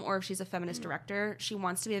feminist film or if she's a feminist director. She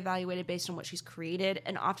wants to be evaluated based on what she's created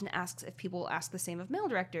and often asks if people ask the same of male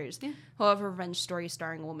directors who have a revenge story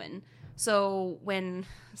starring a woman. So when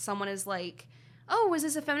someone is like, oh, was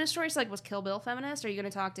this a feminist story? It's like, was Kill Bill feminist? Are you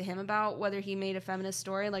going to talk to him about whether he made a feminist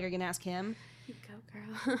story? Like, are you going to ask him? You go,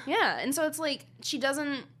 girl. Yeah. And so it's like, she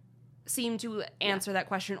doesn't seem to answer that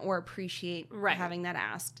question or appreciate having that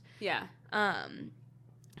asked. Yeah.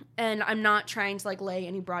 And I'm not trying to, like, lay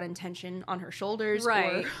any broad intention on her shoulders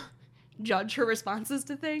Right. or judge her responses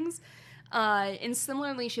to things. And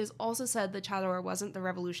similarly, she has also said the chador wasn't the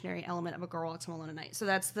revolutionary element of A Girl Walks Home Alone at Night. So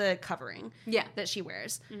that's the covering that she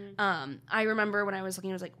wears. Mm-hmm. I remember when I was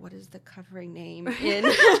looking, I was like, what is the covering name in?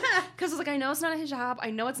 Because I was like, I know it's not a hijab.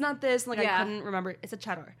 I know it's not this. And, like, I couldn't remember. It's a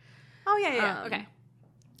chador. Oh, yeah. Okay.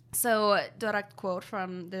 So, direct quote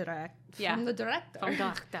from the director. From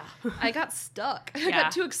doctor. I got stuck. I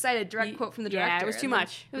got too excited. Direct quote from the director. Yeah, it was too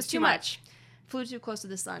much. It was too much. Flew too close to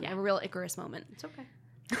the sun. A real Icarus moment. It's okay.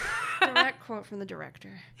 Direct quote from the director.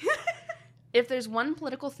 If there's one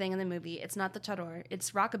political thing in the movie, it's not the chador,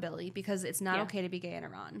 it's rockabilly, because it's not okay to be gay in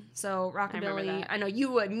Iran. So rockabilly, I know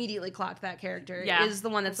you immediately clocked that character, is the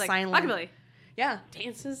one that's like, silent. Rockabilly. Yeah.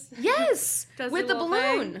 Dances. Yes! With the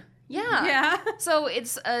balloon. Thing. Yeah. Yeah. So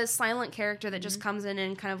it's a silent character that just comes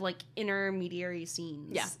in kind of like intermediary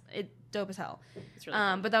scenes. Yeah. It dope as hell. It's really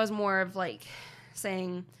cool. But that was more of like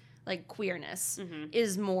saying like queerness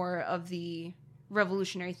is more of the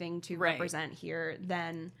revolutionary thing to represent here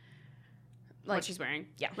than like what she's wearing.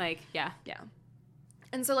 Yeah. Like, yeah.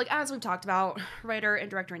 And so, like, as we've talked about, writer and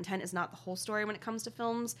director intent is not the whole story when it comes to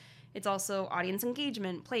films. It's also audience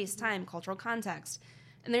engagement, place, time, cultural context.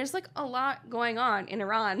 And there's, like, a lot going on in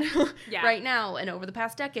Iran right now and over the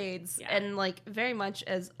past decades. Yeah. And, like, very much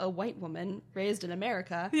as a white woman raised in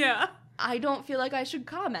America, I don't feel like I should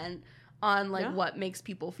comment on, like, what makes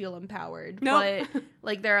people feel empowered. But,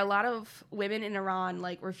 like, there are a lot of women in Iran,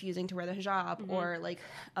 like, refusing to wear the hijab or, like,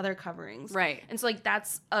 other coverings. Right. And so, like,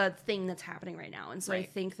 that's a thing that's happening right now. And so I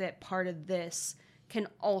think that part of this can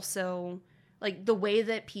also, like, the way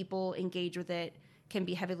that people engage with it can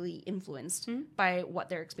be heavily influenced by what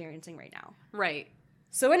they're experiencing right now. Right.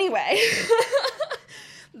 So anyway,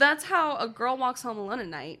 that's how A Girl Walks Home Alone at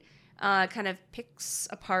Night kind of picks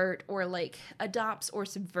apart or like adopts or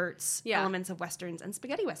subverts elements of Westerns and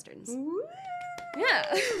spaghetti Westerns. Ooh. Yeah.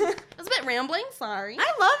 It was a bit rambling, sorry.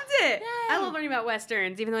 I loved it. Yay. I love learning about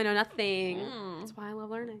Westerns, even though I know nothing. That's why I love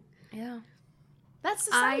learning. Yeah. That's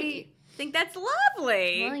society. I think that's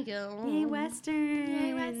lovely. Thank you. Yay, Westerns.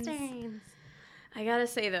 Yay, Westerns. I gotta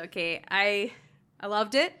say though, Kate, I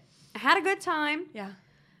loved it. I had a good time. Yeah.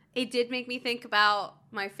 It did make me think about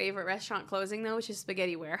my favorite restaurant closing though, which is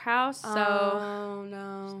Spaghetti Warehouse. So oh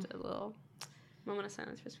no. Just a little moment of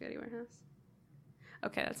silence for Spaghetti Warehouse.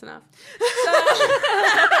 Okay, that's enough.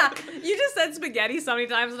 You just said spaghetti so many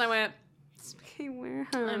times and I went, Spaghetti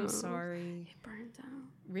Warehouse. I'm sorry. It burned out.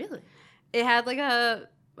 Really? It had like a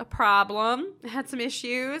problem. It had some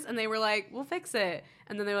issues and they were like, we'll fix it.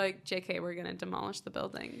 And then they were like, JK, we're going to demolish the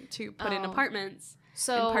building to put in apartments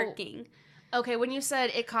and parking. Okay, when you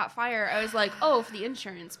said it caught fire, I was like, oh, for the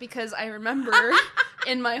insurance. Because I remember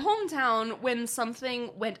in my hometown when something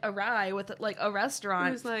went awry with like a restaurant,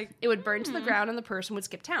 it was like, it would burn to the ground and the person would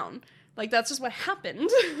skip town. Like, that's just what happened.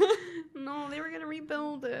 No, they were going to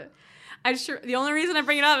rebuild it. The only reason I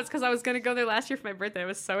bring it up is because I was going to go there last year for my birthday. I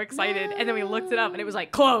was so excited. No. And then we looked it up and it was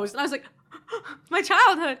like closed. And I was like, my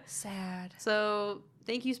childhood. Sad. So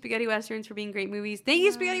thank you, Spaghetti Westerns, for being great movies. Thank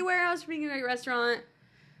you, Spaghetti Warehouse, for being a great restaurant.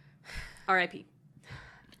 R.I.P.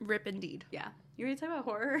 Rip indeed. Yeah. You ready to talk about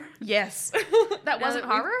horror? Yes. That wasn't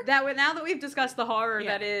horror? Now that we've discussed the horror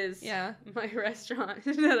that is my restaurant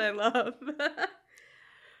that I love.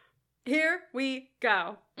 Here we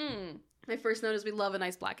go. My first note is we love a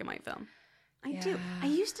nice black and white film. I do. I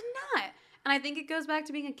used to not. And I think it goes back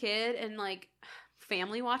to being a kid and like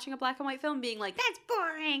family watching a black and white film being like, that's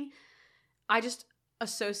boring. I just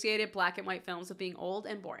associated black and white films with being old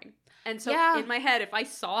and boring. And so in my head, if I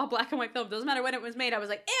saw a black and white film, doesn't matter when it was made, I was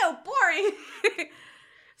like, ew, boring.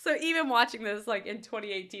 So even watching this like in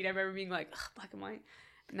 2018, I remember being like, ugh, black and white.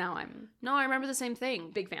 Now I remember the same thing.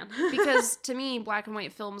 Big fan. Because to me, black and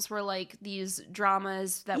white films were like these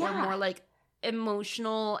dramas that were more like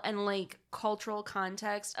emotional and like cultural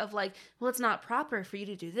context of like, well, it's not proper for you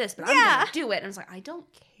to do this, but I'm gonna do it. And I was like, I don't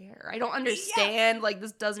care. I don't understand. Like,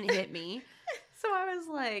 this doesn't hit me. So I was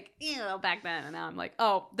like, back then, and now I'm like,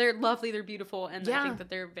 oh, they're lovely, they're beautiful, and I think that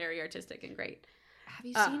they're very artistic and great. Have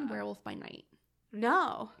you seen Werewolf by Night?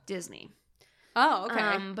 No. Disney. Oh,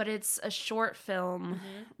 okay. But it's a short film.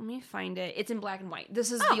 Mm-hmm. Let me find it. It's in black and white.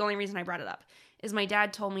 This is the only reason I brought it up. Is my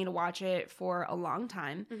dad told me to watch it for a long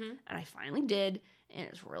time, and I finally did, and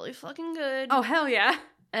it's really fucking good. Oh, hell yeah.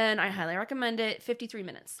 And I highly recommend it. 53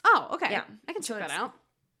 minutes. Oh, okay. Yeah. I can check that out.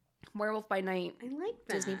 Werewolf by Night. I like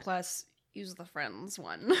that. Disney Plus. Use the Friends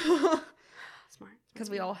one. Smart. Because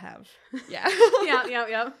we all have. Yeah.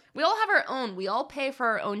 Yeah. We all have our own. We all pay for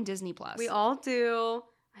our own Disney Plus. We all do.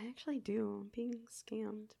 I actually do. I'm being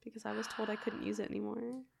scammed because I was told I couldn't use it anymore.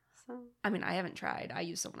 So I mean, I haven't tried. I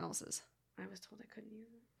use someone else's. I was told I couldn't use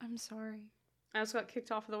it. I'm sorry. I also got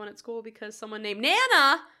kicked off of the one at school because someone named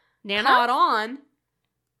Nana Nana? caught on.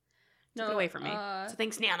 No, Took it away from me. So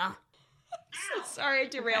thanks, Nana. Sorry,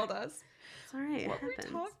 it derailed us. It's all right. What were we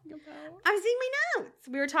happens. talking about? I was seeing my notes.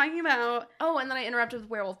 We were talking about... Oh, and then I interrupted with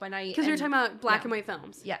Werewolf by Night. Because we were talking about black and white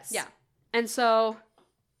films. Yes. Yeah. And so,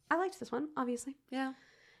 I liked this one, obviously. Yeah.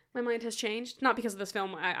 My mind has changed. Not because of this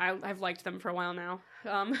film. I've liked them for a while now.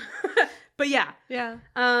 But yeah. Yeah.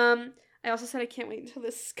 I also said I can't wait until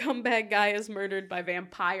this scumbag guy is murdered by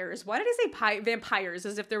vampires. Why did I say vampires?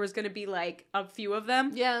 As if there was going to be, like, a few of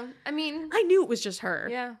them? Yeah. I mean... I knew it was just her.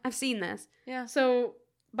 Yeah. I've seen this. Yeah. So,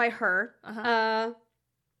 by her. Uh-huh.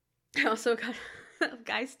 I also got... a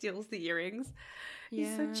guy steals the earrings.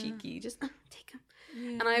 He's so cheeky. Just, take them.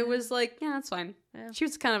 Yeah. And I was like, yeah, that's fine. Yeah. She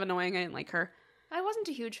was kind of annoying. I didn't like her. I wasn't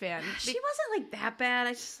a huge fan. She wasn't, like, that bad.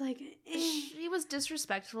 I just, like... She was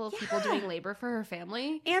disrespectful of people doing labor for her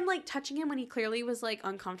family. And, like, touching him when he clearly was, like,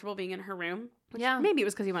 uncomfortable being in her room. Yeah. Maybe it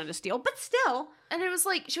was because he wanted to steal, but still. And it was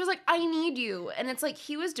like, she was like, I need you. And it's like,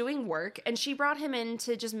 he was doing work, and she brought him in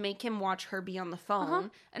to just make him watch her be on the phone. Uh-huh.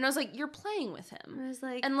 And I was like, you're playing with him. I was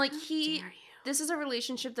like, and, like, how dare you? this is a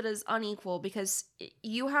relationship that is unequal because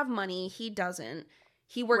you have money, he doesn't.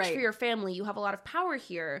 He works for your family. You have a lot of power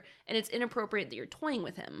here, and it's inappropriate that you're toying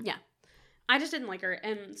with him. Yeah. I just didn't like her.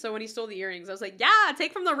 And so when he stole the earrings, I was like, yeah,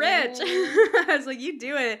 take from the rich. I was like, you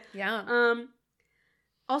do it. Yeah.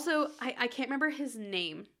 Also, I can't remember his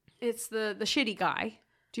name. It's the shitty guy.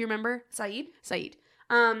 Do you remember? Saeed? Saeed.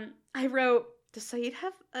 I wrote, does Saeed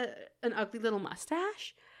have an ugly little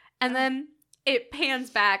mustache? And then it pans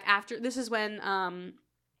back after. This is when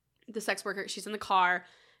the sex worker, she's in the car.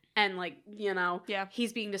 And, like, you know,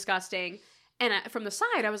 he's being disgusting. And from the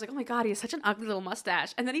side, I was like, oh, my God, he has such an ugly little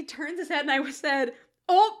mustache. And then he turns his head, and I said,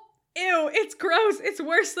 oh, ew, it's gross. It's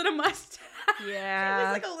worse than a mustache. Yeah. It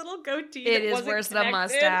was like a little goatee. It is worse than a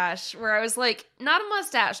mustache. Where I was like, not a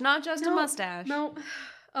mustache, not just a mustache. No.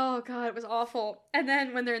 Oh, God, it was awful. And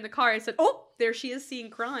then when they're in the car, I said, oh, there she is seeing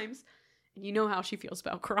crimes. And you know how she feels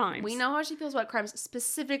about crimes. We know how she feels about crimes,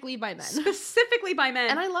 specifically by men. Specifically by men.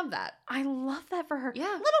 And I love that. I love that for her. Yeah.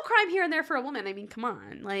 Little crime here and there for a woman. I mean, come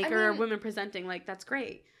on. Like, or a woman presenting. Like, that's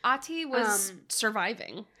great. Ati was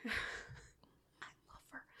surviving. I love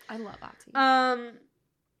her. I love Ati.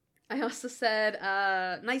 I also said,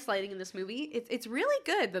 nice lighting in this movie. It's really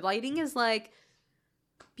good. The lighting is, like,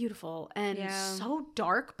 beautiful and so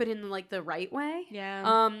dark, but in, like, the right way.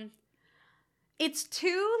 Yeah. It's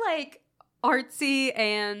too, like, artsy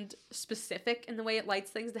and specific in the way it lights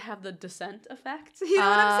things to have the descent effect. You know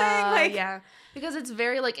what I'm saying? Like, yeah, because it's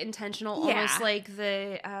very like intentional, Yeah. almost like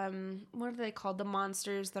the what are they called? The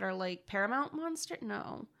monsters that are like Paramount monster?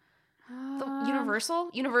 No, the Universal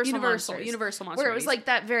monsters. Universal monster. Where it was movies. like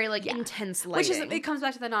that very like intense lighting. Which is, it comes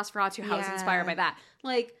back to the Nosferatu, how it's Yeah. inspired by that.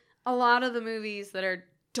 Like, a lot of the movies that are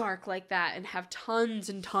dark like that and have tons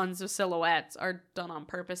and tons of silhouettes are done on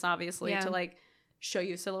purpose, obviously, to like show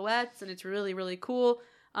you silhouettes, and it's really, really cool.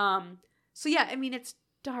 So yeah, I mean, it's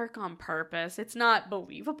dark on purpose. It's not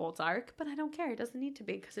believable dark, but I don't care. It doesn't need to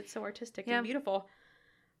be because it's so artistic and beautiful.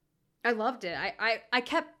 I loved it.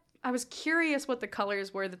 I was curious what the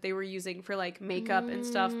colors were that they were using for like makeup and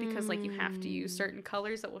stuff, because like you have to use certain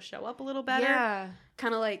colors that will show up a little better. Yeah.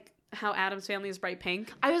 Kind of like how Addams Family is bright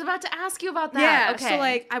pink. I was about to ask you about that. Yeah. Okay. So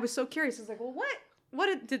like, I was so curious. I was like, well,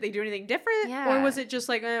 what did they do anything different? Yeah. Or was it just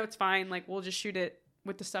like, it's fine. Like, we'll just shoot it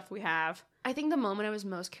with the stuff we have. I think the moment I was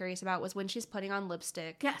most curious about was when she's putting on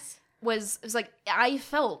lipstick. Yes. It was like, I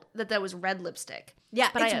felt that was red lipstick. Yeah,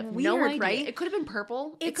 but I it's have weird, no idea. right? It could have been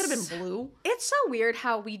purple. It could have been blue. It's so weird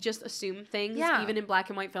how we just assume things, even in black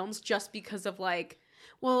and white films, just because of like,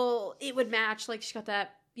 well, it would match. Like, she got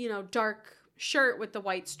that, dark shirt with the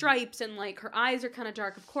white stripes, and like her eyes are kind of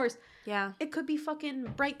dark, of course. Yeah. It could be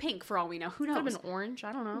fucking bright pink for all we know. Who knows? Could have been orange.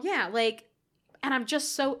 I don't know. Yeah, like, And I'm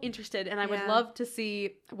just so interested, and I would love to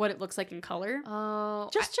see what it looks like in color. Oh,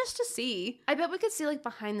 just to see. I bet we could see like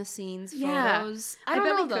behind the scenes Yeah. photos. I I bet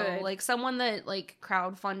don't we know though. could. Like someone that like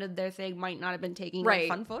crowdfunded their thing might not have been taking Right.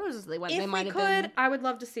 like fun photos as they went. If they might we have could, been. I would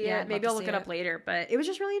love to see Yeah, it. I'd Maybe love I'll to look see it up later, but it was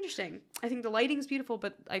just really interesting. I think the lighting's beautiful,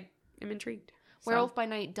 but I am intrigued. So. Werewolf by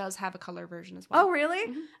Night does have a color version as well. Oh, really?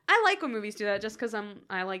 Mhm. I like when movies do that just because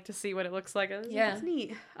I like to see what it looks like. It's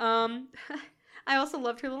neat. I also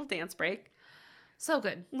loved her little dance break. So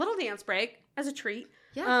good. Little dance break as a treat.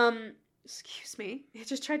 Yeah. Excuse me. I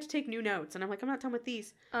just tried to take new notes, and I'm like, I'm not done with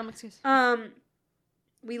these. Excuse.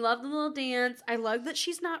 We love the little dance. I love that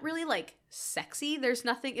she's not really like sexy. There's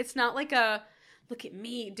nothing. It's not like a look at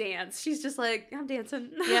me dance. She's just like, I'm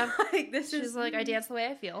dancing. Yeah. Like this She's is like, I dance the way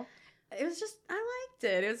I feel. It was just, I liked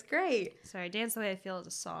it. It was great. Sorry, Dance the Way I Feel is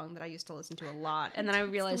a song that I used to listen to a lot. And then I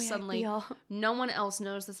realized suddenly no one else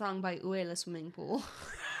knows the song by Ue Le Swimming Pool.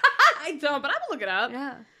 I don't, but I'm gonna look it up.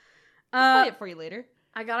 Yeah. I'll play it for you later.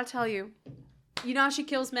 I gotta tell you, you know how she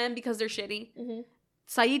kills men because they're shitty? Mm-hmm.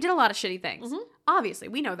 Saeed did a lot of shitty things. Mhm. Obviously,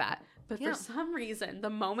 we know that. But Yeah. for some reason, the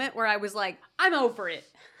moment where I was like, I'm over it.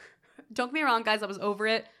 Don't get me wrong, guys, I was over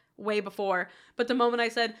it way before. But the moment I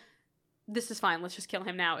said, this is fine, let's just kill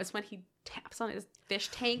him now, is when he taps on his fish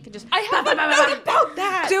tank and just... I have a note about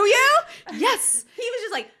that! Do you? Yes! He was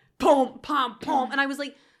just like, boom, pom, pom. And I was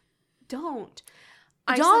like, don't.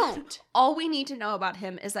 I Don't. said, all we need to know about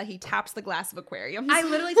him is that he taps the glass of aquariums. I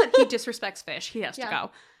literally said he disrespects fish. He has to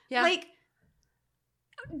go. Yeah. Like,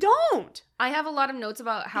 don't. I have a lot of notes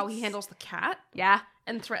about how he handles the cat Yeah.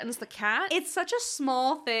 and threatens the cat. It's such a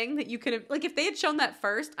small thing that you could have, like, if they had shown that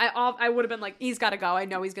first, I would have been like, he's got to go. I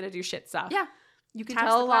know he's going to do shit stuff. Yeah. You can Taps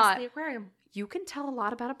tell the a glass lot. of the aquarium. You can tell a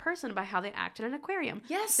lot about a person by how they act in an aquarium.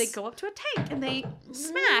 Yes. They go up to a tank and they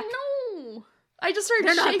smack. No. I just started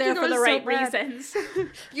They're not shaking. there for It the was so right bad. reasons.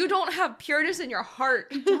 You don't have pureness in your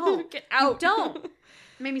heart. don't. Get out. Don't. It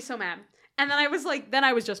made me so mad. And then I was like, then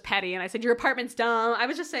I was just petty and I said, your apartment's dumb. I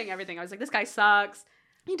was just saying everything. I was like, this guy sucks.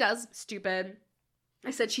 He does. Stupid. I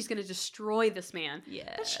said she's going to destroy this man.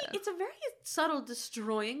 Yeah. But it's a very subtle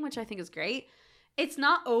destroying, which I think is great. It's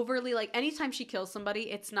not overly, like, anytime she kills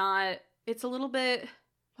somebody, it's a little bit,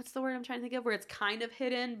 what's the word I'm trying to think of, where it's kind of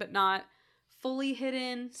hidden, but not fully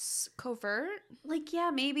hidden. Covert? Like,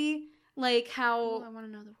 yeah, maybe. Like how Oh, I want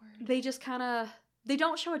to know the word. they just kind of, they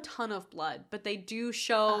don't show a ton of blood, but they do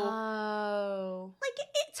show, like,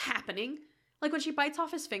 it's happening. Like, when she bites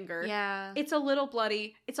off his finger. Yeah. It's a little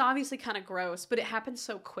bloody. It's obviously kind of gross, but it happens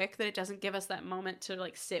so quick that it doesn't give us that moment to,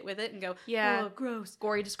 like, sit with it and go, Yeah. oh, gross.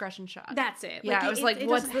 Gory discretion shot. That's it. Yeah, I was like,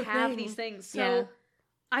 what's doesn't the have thing? these things. So Yeah.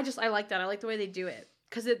 I like that. I like the way they do it.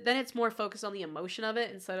 Because then it's more focused on the emotion of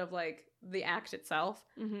it instead of, like, the act itself.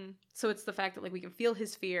 Mm-hmm. So it's the fact that, like, we can feel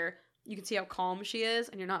his fear. You can see how calm she is,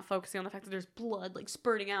 and you're not focusing on the fact that there's blood, like,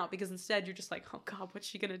 spurting out, because instead you're just like, oh, God, what's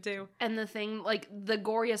she gonna do? And the thing, like, the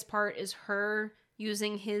goriest part is her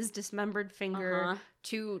using his dismembered finger Uh-huh.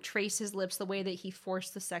 to trace his lips the way that he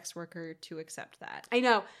forced the sex worker to accept that. I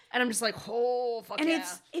know. And I'm just like, oh, fuck And yeah.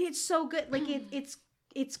 it's so good. Like,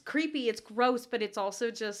 it's creepy, it's gross, but it's also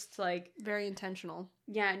just, like, very intentional.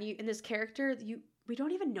 yeah, and this character, we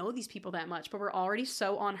don't even know these people that much, but we're already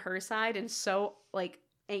so on her side and so, like,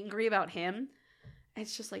 angry about him.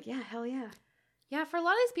 It's just like, yeah, hell yeah. Yeah, for a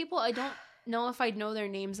lot of these people, I don't know if I'd know their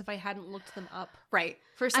names if I hadn't looked them up. Right.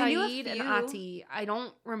 For I knew a Saeed and few. Ati, I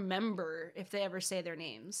don't remember if they ever say their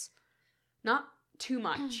names. Not too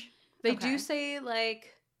much. They Okay. do say,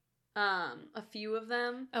 like, a few of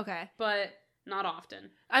them, Okay. but not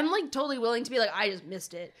often. I'm, like, totally willing to be like, I just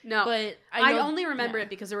missed it. No. But I know- only remember yeah. it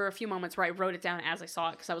because there were a few moments where I wrote it down as I saw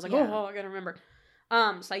it because I was like, Yeah. oh, I gotta remember.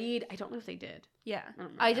 Saeed, I don't know if they did. Yeah. I don't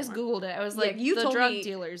remember I that just one. Googled it. I was Yeah, like, you the told drug me-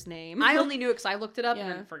 dealer's name. I only knew it because I looked it up and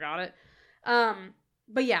Yeah. then forgot it.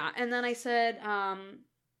 But yeah, and then I said,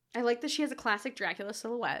 I like that she has a classic Dracula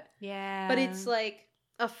silhouette, Yeah. but it's like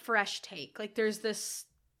a fresh take. Like there's this,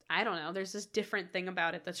 I don't know, there's this different thing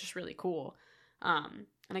about it that's just really cool.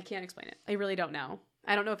 And I can't explain it. I really don't know.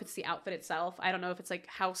 I don't know if it's the outfit itself. I don't know if it's like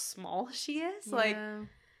how small she is. Like, Yeah.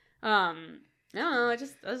 I don't know. I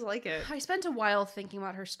just like it. I spent a while thinking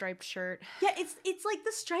about her striped shirt. Yeah, it's like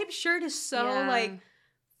the striped shirt is so Yeah. like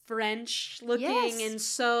French looking Yes. and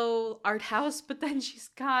so art house, but then she's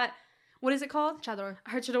got, what is it called? Chador.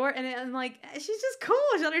 Her chador, and like she's just cool.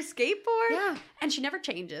 She's on her skateboard, Yeah. and she never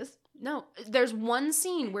changes. No, there's one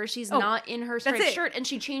scene where she's Oh, not in her striped it. shirt and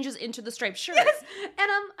she changes into the striped shirt. Yes, and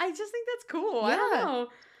I just think that's cool. I don't Yeah. know.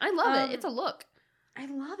 I love Um, it. It's a look. I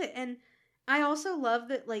love it, and I also love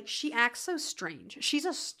that like she acts so strange. She's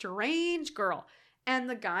a strange girl, and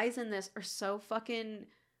the guys in this are so fucking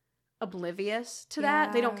oblivious to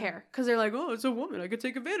that. They don't Yeah. care because they're like, oh, it's a woman. I could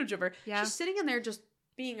take advantage of her. Yeah. She's sitting in there just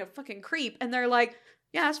being a fucking creep. And they're like,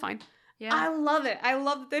 yeah, that's fine. Yeah. I love it. I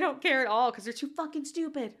love that they don't care at all because they're too fucking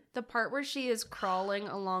stupid. The part where she is crawling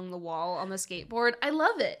along the wall on the skateboard, I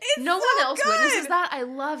love it. It's no so one else good. witnesses that. I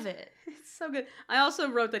love it. It's so good. I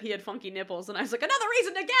also wrote that he had funky nipples, and I was like, another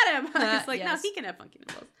reason to get him. I was like, no, Yes. he can have funky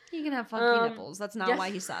nipples. He can have funky Um, nipples. That's not yes.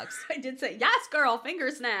 why he sucks. I did say, yes, girl,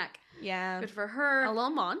 finger snack. Yeah. Good for her. A little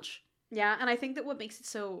munch. Yeah, and I think that what makes it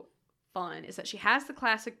so fun is that she has the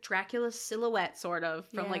classic Dracula silhouette, sort of,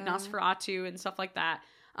 from like Yeah. Nosferatu and stuff like that.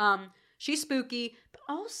 She's spooky, but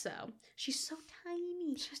also she's so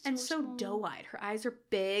tiny and so small. doe-eyed. Her eyes are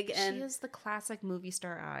big, and She has the classic movie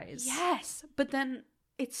star eyes. yes, but then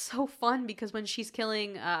it's so fun because when she's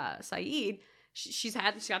killing Saeed, she's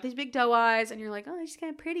got these big doe eyes, and you're like, oh, she's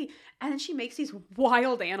kind of pretty, and then she makes these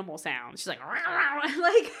wild animal sounds. She's like,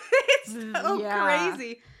 like it's so Yeah.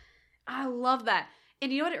 crazy. I love that.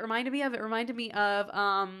 And you know what it reminded me of? It reminded me of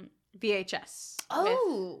VHS.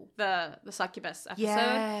 Oh. With the succubus episode.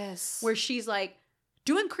 Yes. Where she's like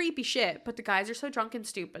doing creepy shit, but the guys are so drunk and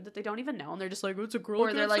stupid that they don't even know, and they're just like, oh, it's a girl.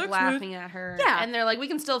 or they're like laughing at her. Yeah. And they're like, we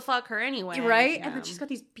can still fuck her anyway. Right? Yeah. And then she's got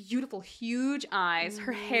these beautiful, huge eyes.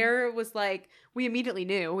 Her Mhm. hair was like, we immediately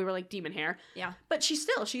knew. We were like, demon hair. Yeah. But she's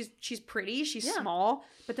pretty. She's Yeah. small.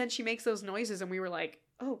 But then she makes those noises, and we were like,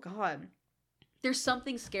 oh, God. There's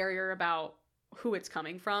something scarier about who it's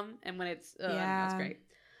coming from, and when it's, that's Yeah. great.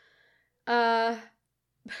 I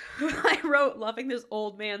wrote, loving this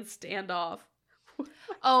old man standoff.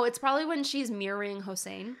 Oh, it's probably when she's mirroring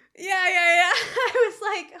Hossein. Yeah. I was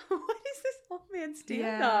like, what is this old man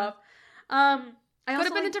standoff? I Could also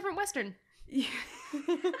have been like- a different Western.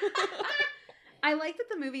 I like that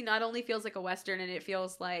the movie not only feels like a Western, and it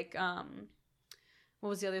feels like, what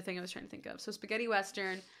was the other thing I was trying to think of? So spaghetti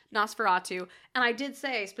Western, Nosferatu, and I did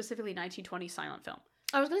say specifically 1920 silent film.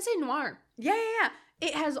 I was going to say noir. Yeah.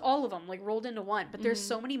 It has all of them like rolled into one, but there's Mhm.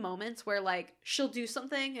 so many moments where like she'll do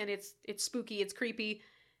something and it's spooky, it's creepy,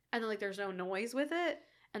 and then like there's no noise with it,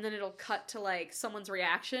 and then it'll cut to like someone's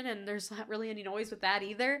reaction and there's not really any noise with that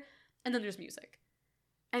either, and then there's music.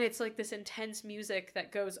 And it's like this intense music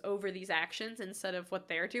that goes over these actions instead of what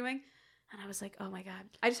they're doing. And I was like, oh my God.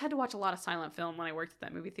 I just had to watch a lot of silent film when I worked at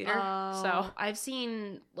that movie theater. So, I've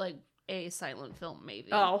seen like a silent film maybe.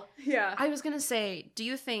 oh, yeah. I was going to say, do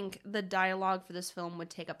you think the dialogue for this film would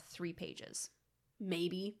take up 3 pages?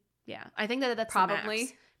 Maybe. Yeah. I think that's the Probably.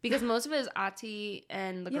 max. Because most of it is Ati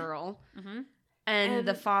and the Yeah. girl Mm-hmm. and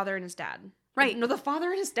the And- father and his dad. Right. No, the father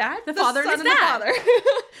and his dad? The father and son his dad. the father.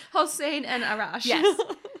 Hossein and Arash. Yes.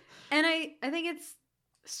 And I think it's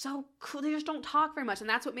so cool. They just don't talk very much. And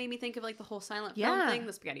that's what made me think of like the whole silent film Yeah. thing,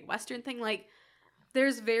 the spaghetti Western thing. Like,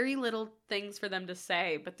 there's very little things for them to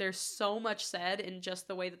say, but there's so much said in just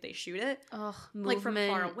the way that they shoot it. Ugh, Like from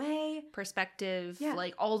far movement, away. perspective, Yeah.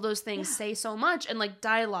 like all those things Yeah. say so much, and like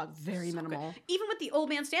dialogue very So good. minimal. Even with the old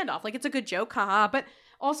man standoff, like it's a good joke, haha. But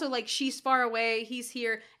also like she's far away, he's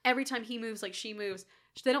here. Every time he moves, like she moves.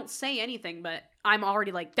 They don't say anything, but I'm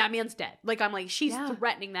already like, that man's dead. Like I'm like, she's Yeah.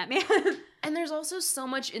 threatening that man. And there's also so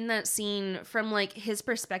much in that scene from like his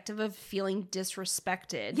perspective of feeling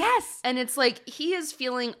disrespected. Yes. And it's like he is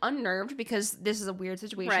feeling unnerved because this is a weird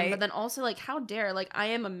situation, Right. but then also like how dare, like I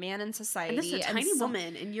am a man in society And this is a tiny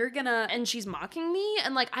woman, and you're gonna. and she's mocking me,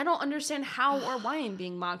 and like I don't understand how or why I'm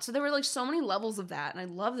being mocked. So there were like so many levels of that, and I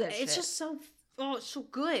love that. It's shit. just so it's so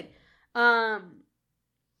good. I'm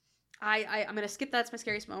gonna skip that's my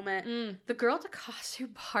scariest moment. The girl at the costume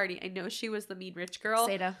party. I know she was the mean rich girl.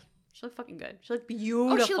 Seda. She looked fucking good. She looked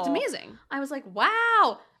beautiful. Oh, she looked amazing. I was like,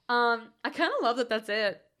 wow. I kind of love that. That's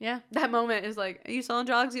it. Yeah. That moment is like, are you selling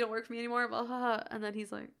drugs? You don't work for me anymore. Blah, blah, blah. And then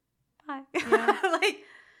he's like, bye. Yeah. Like,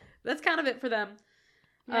 that's kind of it for them.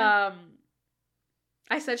 Yeah.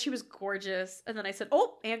 I said she was gorgeous, and then I said,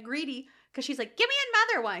 oh, and greedy, because she's like, give me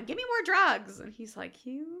another one. Give me more drugs. And he's like,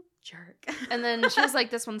 you jerk. And then she was like,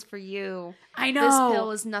 "This one's for you. I know. This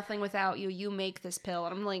pill is nothing without you. You make this pill."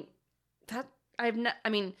 And I'm like, "That I've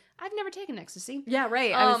never taken ecstasy." Yeah,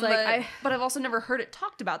 right. I was like, but I've also never heard it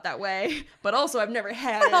talked about that way. But also, I've never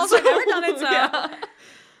had it. also never done it, so. Yeah.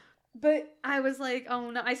 But I was like,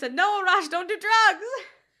 oh no. I said, no, Arash, don't do drugs.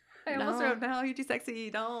 I almost No. wrote, no, you're too sexy.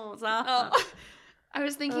 Don't stop. Oh. I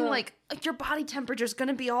was thinking like your body temperature's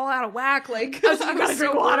gonna be all out of whack. Like I was like, you gotta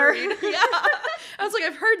drink water. worried. Yeah. I was like,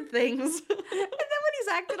 I've heard things. And then when he's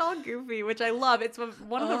acting all goofy, which I love, it's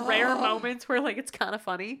one of the rare moments where like it's kind of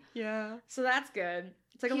funny. Yeah. So that's good.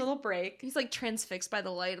 It's like a little break. He's like transfixed by the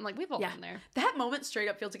light. I'm like, we've all Yeah. been there. That moment straight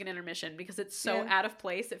up feels like an intermission because it's so Yeah. out of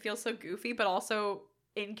place. It feels so goofy, but also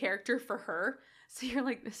in character for her. So you're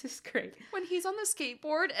like, this is great. When he's on the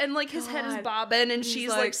skateboard and like his head is God. bobbing and He's she's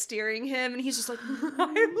like steering him and he's just like, I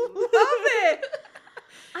love it.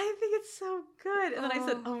 I think it's so good. And then I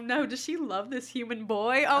said, oh no, does she love this human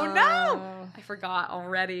boy? Oh no. I forgot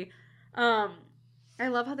already. I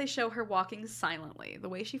love how they show her walking silently. The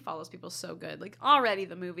way she follows people is so good. Like already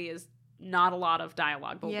the movie is not a lot of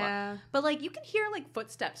dialogue. But like you can hear like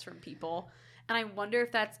footsteps from people. And I wonder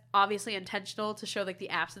if that's obviously intentional to show like the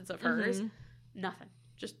absence of hers. Mm-hmm. Nothing.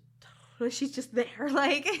 Just she's just there.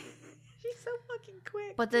 Like she's so fucking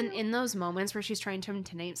quick. But then in those moments where she's trying to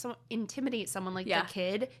intimidate someone like the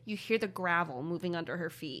kid, you hear the gravel moving under her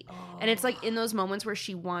feet. And it's like in those moments where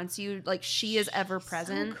she wants you, like she is ever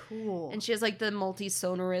present. So cool. And she has like the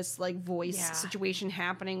multi-sonorous like voice situation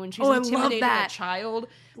happening when she's I intimidating love that. a child.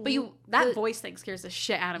 But that voice thing scares the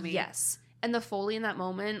shit out of me. Yes. And the Foley in that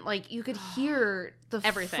moment, like you could hear the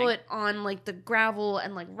Everything. foot on like the gravel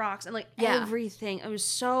and like rocks and like everything. It was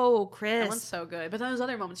so crisp. That one's so good. But those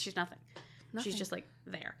other moments, she's nothing. She's just like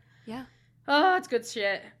there. Yeah. Oh, it's good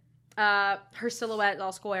shit. Her silhouette,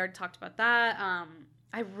 all school. I already talked about that.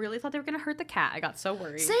 I really thought they were gonna hurt the cat. I got so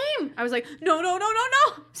worried. Same. I was like, no.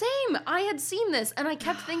 Same. I had seen this and I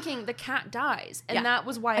kept thinking the cat dies, and that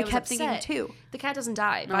was why I was kept upset. thinking too. The cat doesn't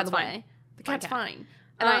die. By the way, the cat's fine.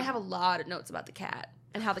 And I have a lot of notes about the cat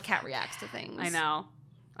and how the cat reacts to things. I know.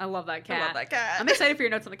 I love that cat. I love that cat. I'm excited for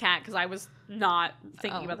your notes on the cat because I was not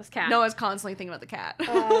thinking about this cat. No, I was constantly thinking about the cat.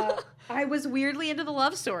 I was weirdly into the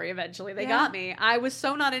love story eventually. They got me. I was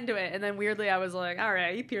so not into it. And then weirdly I was like, all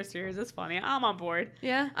right, you pierced your ears. It's funny. I'm on board.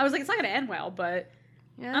 Yeah. I was like, it's not going to end well, but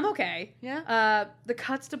I'm okay. Yeah. The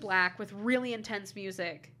cuts to black with really intense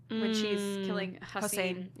music when she's killing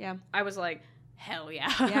Hussein. Yeah. I was like, hell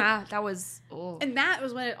yeah. Yeah, that was... Oh. And that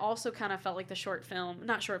was when it also kind of felt like the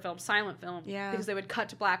silent film. Yeah. Because they would cut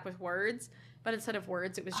to black with words, but instead of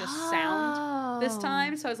words, it was just sound this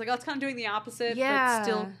time. So I was like, oh, it's kind of doing the opposite, but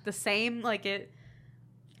still the same. Like it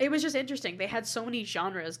was just interesting. They had so many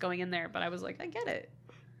genres going in there, but I was like, I get it.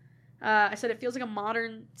 I said it feels like a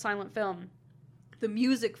modern silent film. The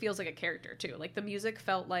music feels like a character, too. Like, the music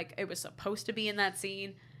felt like it was supposed to be in that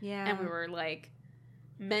scene. Yeah. And we were, like,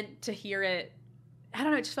 meant to hear it. I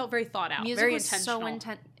don't know, it just felt very thought out, Music very was intentional. So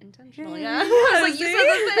intentional, yeah. I was like, you said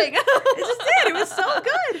the thing. It just did. It was so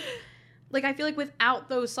good. Like, I feel like without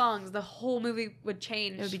those songs, the whole movie would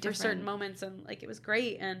change It would be for different. certain moments, and, like, it was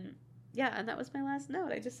great. And, yeah, and that was my last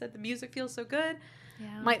note. I just said the music feels so good.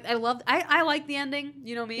 Yeah. I like the ending.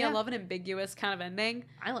 You know me, Yeah. I love an ambiguous kind of ending.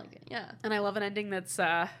 I like it, yeah. And I love an ending that's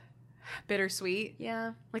bittersweet.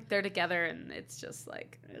 Yeah. Like, they're together, and it's just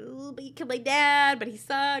like, oh, but he killed my dad, but he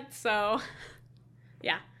sucked, so...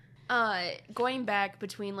 Yeah. Going back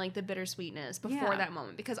between like the bittersweetness before that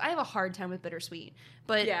moment, because I have a hard time with bittersweet.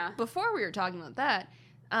 But before we were talking about that,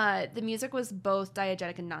 the music was both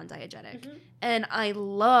diegetic and non-diegetic. Mm-hmm. And I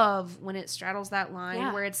love when it straddles that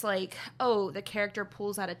line where it's like, oh, the character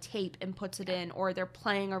pulls out a tape and puts it in, or they're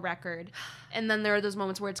playing a record. And then there are those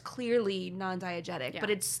moments where it's clearly non-diegetic, but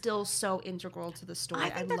it's still so integral to the story. I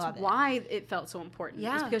think that's why it felt so important.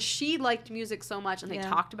 Yeah. It's because she liked music so much, and they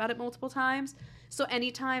talked about it multiple times. So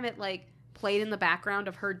anytime it, like, played in the background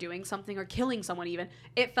of her doing something or killing someone even,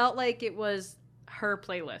 it felt like it was her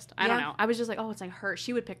playlist. I don't know. I was just like, oh, it's like her.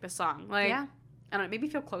 She would pick this song. Like, I don't know. It made me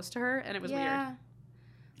feel close to her, and it was weird. I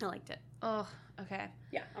liked it. Oh, okay.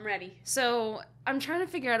 Yeah, I'm ready. So I'm trying to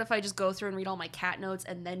figure out if I just go through and read all my cat notes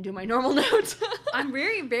and then do my normal notes. I'm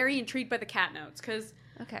very, very intrigued by the cat notes, because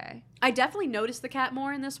I definitely noticed the cat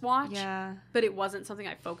more in this watch. Yeah. But it wasn't something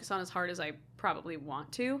I focus on as hard as I probably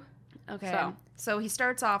want to. Okay. So he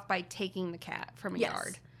starts off by taking the cat from a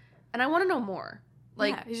yard. And I want to know more.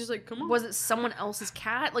 Like, he's just like, come on. Was it someone else's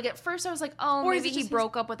cat? Like, at first I was like, oh, or maybe he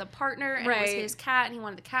broke up with a partner and it was his cat and he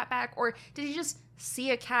wanted the cat back. Or did he just see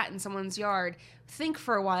a cat in someone's yard, think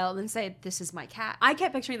for a while, and then say, this is my cat? I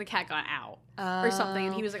kept picturing the cat got out or something.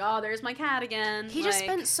 And he was like, oh, there's my cat again. He just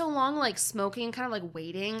spent so long, like, smoking, kind of like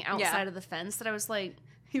waiting outside of the fence that I was like...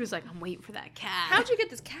 He was like, I'm waiting for that cat. How'd you get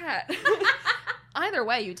this cat? Either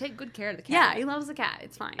way, you take good care of the cat. Yeah, he loves the cat.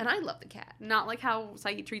 It's fine. And I love the cat. Not like how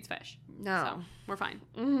Saeed treats fish. No. So, we're fine.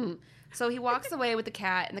 Mm. So he walks away with the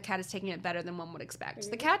cat, and the cat is taking it better than one would expect.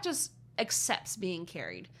 The cat just accepts being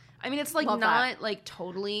carried. I mean, it's like like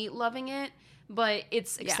totally loving it, but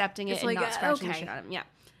it's accepting it and like, not scratching the shit out of him. Yeah.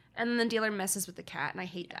 And then the dealer messes with the cat, and I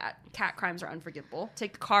hate that. Cat crimes are unforgivable.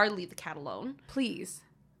 Take the car, leave the cat alone. Please.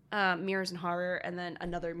 Mirrors and Horror, and then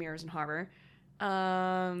another Mirrors and Horror.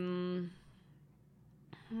 Good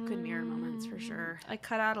mirror moments for sure. I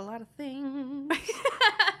cut out a lot of things.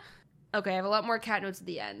 Okay, I have a lot more cat notes at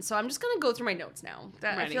the end, so I'm just gonna go through my notes now.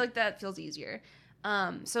 I feel like that feels easier.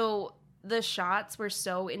 So the shots were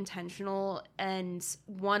so intentional, and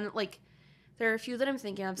one, like, there are a few that I'm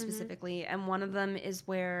thinking of specifically, and one of them is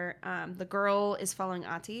where the girl is following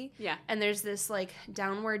Ati. Yeah. And there's this, like,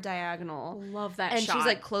 downward diagonal. Love that and shot. she's,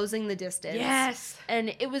 like, closing the distance. Yes.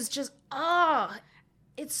 And it was just,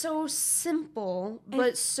 it's so simple,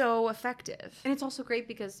 but so effective. And it's also great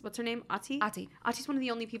because, what's her name? Ati? Ati. Ati's one of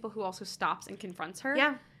the only people who also stops and confronts her.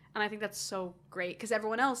 Yeah. And I think that's so great because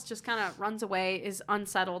everyone else just kind of runs away, is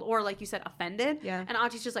unsettled, or like you said, offended. Yeah. And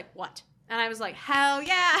Ati's just like, what? And I was like, hell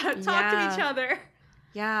yeah, talk to each other.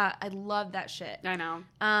 Yeah, I love that shit. I know.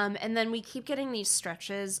 And then we keep getting these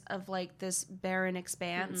stretches of, like, this barren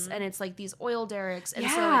expanse, and it's like these oil derricks, and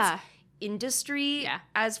so it's industry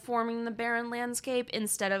as forming the barren landscape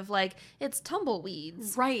instead of, like, it's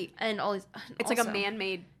tumbleweeds, Right. and all these. It's also, like a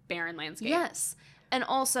man-made barren landscape. Yes, and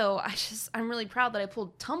also I'm really proud that I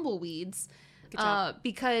pulled tumbleweeds, Good job.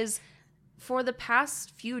 because for the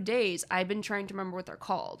past few days I've been trying to remember what they're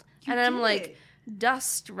called, You and I'm did. like,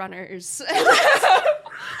 dust runners.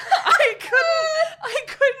 I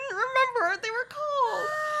couldn't remember what they were called.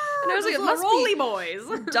 And I was like, it must Rolly be boys.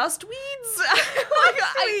 dust weeds?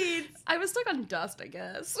 I was stuck on dust, I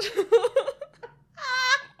guess.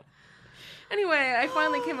 Anyway, I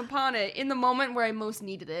finally came upon it in the moment where I most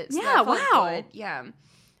needed it. So Yeah, that felt wow. good. Yeah.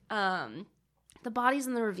 The bodies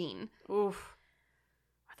in the ravine. Oof.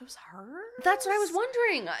 Are those hers? That's what I was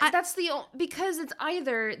wondering. That's because it's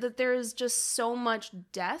either that there is just so much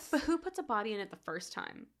death. But who puts a body in it the first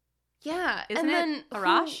time? Yeah. Isn't and it then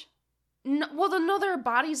Arash? No, well, no, there are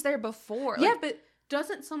bodies there before. Yeah, Like, but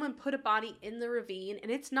doesn't someone put a body in the ravine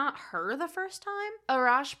and it's not her the first time?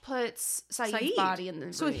 Arash puts Saeed's Saeed. body in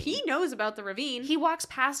the So ravine. he knows about the ravine. He walks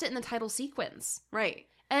past it in the title sequence. Right.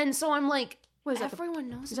 And so I'm like, What, is that everyone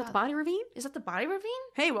knows Is that about the body ravine? Is that the body ravine?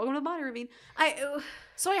 Hey, welcome to the body ravine.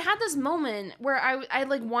 So I had this moment where I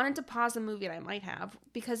like wanted to pause the movie, and I might have,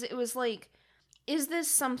 because it was like, is this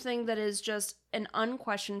something that is just an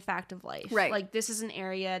unquestioned fact of life? Right. Like, this is an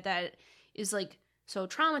area that is, like, so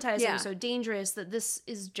traumatizing, Yeah. so dangerous, that this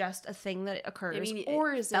is just a thing that occurs? I mean,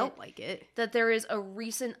 or it is felt it like it. that there is a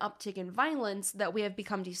recent uptick in violence that we have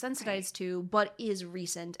become desensitized to, but is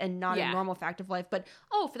recent and not a normal fact of life? But,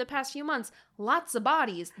 for the past few months, lots of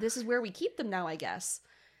bodies. This is where we keep them now, I guess.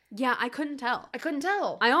 Yeah, I couldn't tell. I couldn't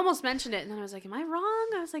tell. I almost mentioned it, and then I was like, am I wrong?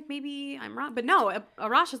 I was like, maybe I'm wrong. But no,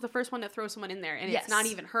 Arash is the first one to throw someone in there, and it's not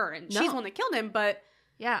even her. And she's the one that killed him, but...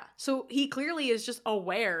 Yeah. So he clearly is just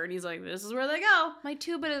aware, and he's like, this is where they go. My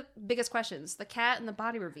two biggest questions, the cat and the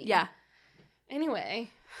body ravine. Yeah.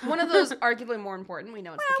 Anyway, one of those arguably more important. We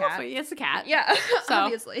know it's the cat. It's the cat. Yeah, So.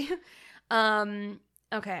 obviously.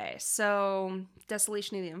 Okay, so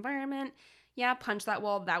desolation of the environment. Yeah, punch that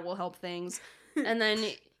wall. That will help things. And then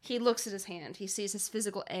he looks at his hand. He sees his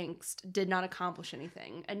physical angst did not accomplish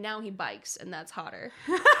anything. And now he bikes, and that's hotter.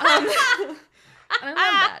 I love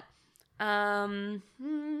that.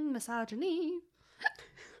 Misogyny.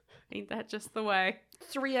 Ain't that just the way?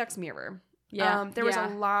 3x mirror. Yeah. There was a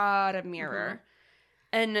lot of mirror.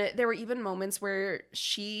 And there were even moments where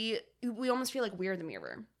we almost feel like we're the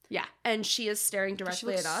mirror. Yeah. And she is staring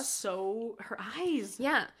directly at us. So, her eyes.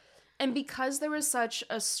 Yeah. And because there was such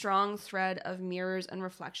a strong thread of mirrors and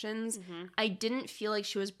reflections, I didn't feel like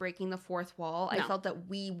she was breaking the fourth wall. No. I felt that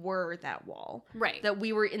we were that wall. Right. That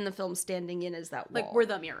we were in the film standing in as that wall. Like, we're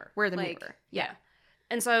the mirror. We're the mirror. Yeah.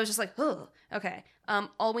 And so I was just like, oh, okay.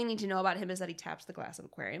 All we need to know about him is that he taps the glass of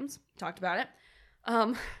aquariums. Talked about it.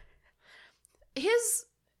 His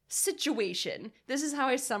situation, this is how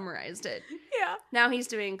I summarized it. Yeah. Now he's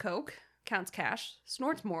doing coke, counts cash,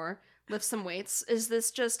 snorts more, lifts some weights. Is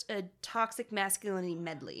this just a toxic masculinity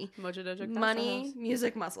medley? Mojo Dojo Money,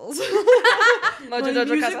 music, muscles. Mojo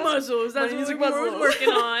Dojo music muscles. That's what we're working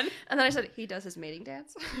on. And then I said, he does his mating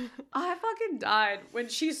dance. I fucking died when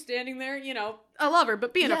she's standing there, you know, I love her,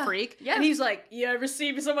 but being a freak. Yeah. And he's like, you ever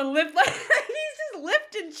see someone lift like he's just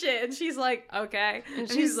lifting shit. And she's like, okay. And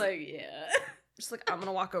she's like, yeah. Just like, I'm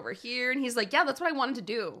gonna walk over here. And he's like, yeah, that's what I wanted to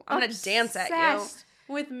do. I'm gonna dance at you.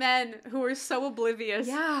 With men who are so oblivious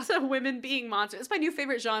to women being monsters. It's my new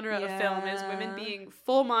favorite genre of film is women being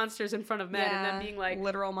full monsters in front of men and then being like,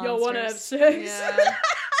 literal monsters. Yo, wanna have sex? Yeah.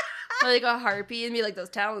 Like a harpy and be like, those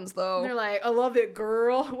talons though. And they're like, I love it,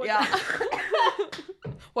 girl.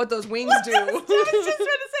 What those wings do. I was just trying to say,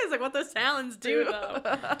 it's like what those talons do though.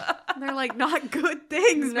 And they're like, not good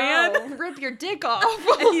things, man. Rip your dick off.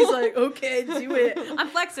 And he's like, okay, do it. I'm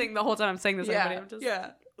flexing the whole time I'm saying this. Yeah. I'm just,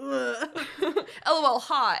 LOL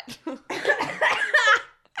hot. LOL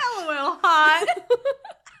hot.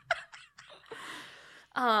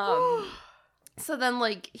 So So then,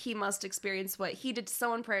 like, he must experience what he did to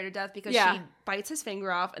someone prior to death because Yeah. she bites his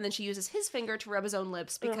finger off, and then she uses his finger to rub his own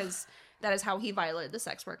lips because that is how he violated the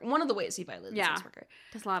sex worker. One of the ways he violated the sex worker.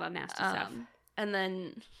 There's a lot of nasty stuff. And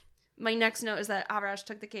then my next note is that Arash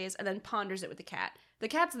took the case and then ponders it with the cat. The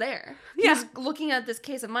cat's there. Yeah. He's looking at this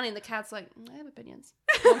case of money, and the cat's like, I have opinions.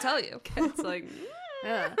 I'll tell you. It's like,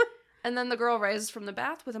 Yeah. And then the girl rises from the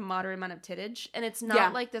bath with a moderate amount of tittage, and it's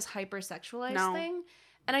not like this hypersexualized thing.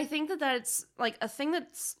 And I think that that's like a thing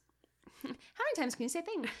that's how many times can you say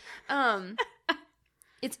thing?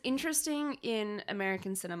 It's interesting in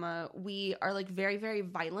American cinema. We are like very, very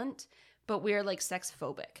violent, but we are like sex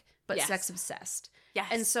phobic, but sex obsessed. yes.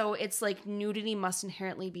 And so it's like nudity must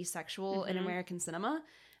inherently be sexual in American cinema.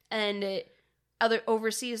 And other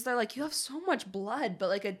overseas, they're like, you have so much blood, but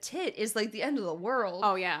like a tit is like the end of the world.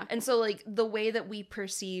 Oh, yeah. And so like the way that we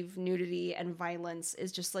perceive nudity and violence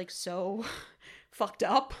is just like so fucked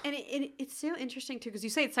up. And it's so interesting, too, because you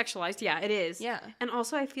say it's sexualized. Yeah, it is. Yeah. And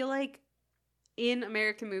also, I feel like in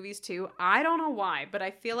American movies, too, I don't know why, but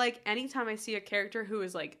I feel like anytime I see a character who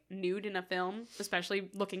is, like, nude in a film, especially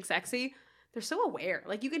looking sexy, they're so aware.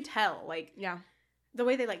 Like, you can tell, like, Yeah. the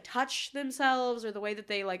way they, like, touch themselves or the way that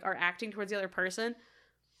they, like, are acting towards the other person.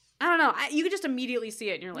 I don't know. You can just immediately see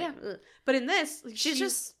it, and you're like, ugh. But in this, like, She's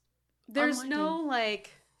just there's unwinding. no, like,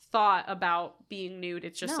 thought about being nude.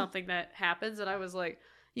 It's just No. something that happens, and I was like,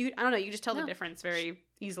 I don't know, you can just tell the No. difference very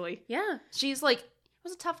easily. Yeah. She's like, it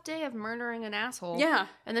was a tough day of murdering an asshole. Yeah.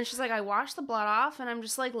 And then she's like, I washed the blood off and I'm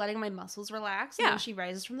just like letting my muscles relax. And Yeah. then she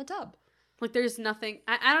rises from the tub. Like, there's nothing,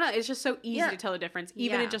 I don't know, it's just so easy Yeah. to tell the difference,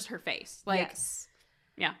 even Yeah. in just her face. Like, yes.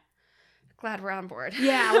 yeah. Glad we're on board.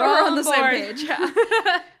 Yeah, we're we're on the board. same page.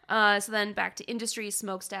 Yeah. So then back to industry,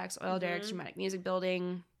 smokestacks, oil derricks, Mhm. dramatic music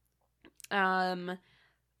building.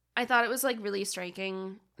 I thought it was like really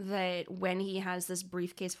striking that when he has this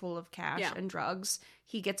briefcase full of cash Yeah. and drugs,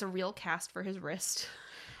 he gets a real cast for his wrist.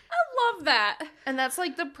 I love that. And that's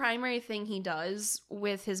like the primary thing he does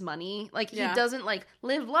with his money. Like Yeah. he doesn't like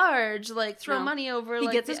live large, like throw No. money over. He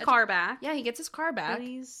like, gets his car back. Yeah, he gets his car back. And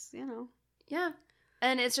he's, Yeah.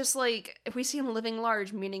 And it's just like, if we see him living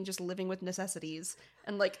large, meaning just living with necessities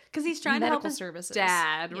and like because he's trying to help medical his services.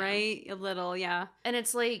 dad, Yeah. right? A little, yeah. And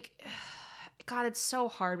it's like, God, it's so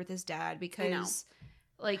hard with his dad because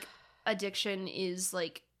like addiction is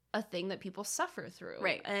like a thing that people suffer through.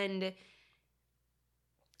 Right. And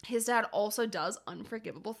his dad also does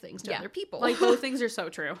unforgivable things to Yeah. other people. Like, both things are so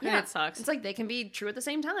true. Yeah. And it sucks. It's like they can be true at the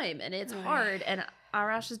same time, and it's Ugh. hard. And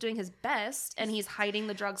Arash is doing his best, and he's hiding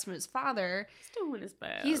the drugs from his father. He's doing his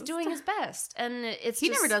best. He's doing his best, and it's He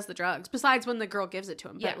just, never does the drugs, besides when the girl gives it to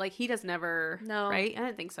him. Yeah. But, like, he does never, No. right? I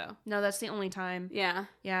didn't think so. No, that's the only time. Yeah.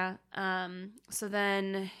 Yeah. So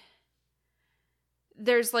then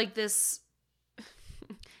there's like this.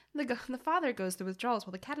 The father goes through withdrawals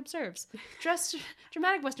while the cat observes.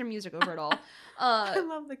 Dramatic Western music over it all. I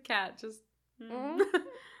love the cat. Just,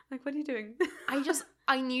 like, what are you doing?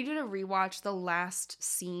 I need you to rewatch the last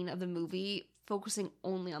scene of the movie, focusing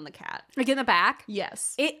only on the cat. Like, in the back?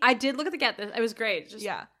 Yes. I did look at the cat. It was great. Just,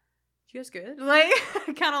 Yeah. you guys good? Like,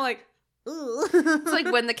 kind of like, It's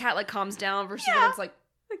like when the cat like calms down versus when it's like,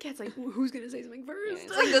 the cat's like, who's gonna say something first?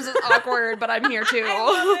 it's like this is awkward, but I'm here too. I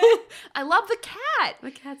love it. I love the cat. The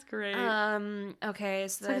cat's great. Okay,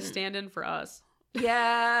 so it's like a then stand-in for us.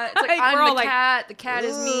 yeah, it's like Like, I'm we're the all like, cat. The cat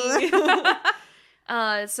is me.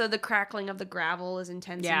 oh, So the crackling of the gravel is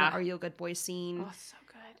intense Yeah. in the Are You a Good Boy scene. so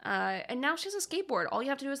good. And now she has a skateboard. All you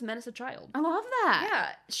have to do is menace a child. I love that. Yeah,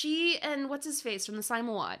 she and what's his face from the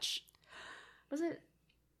Simon Watch? Was it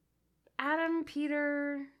Adam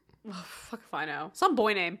Peter? Oh, fuck if I know. Some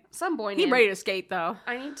boy name. Some boy He name. ready to skate though.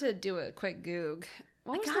 I need to do a quick goog.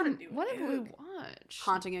 What I was gotta the, do a what did we goog. watch?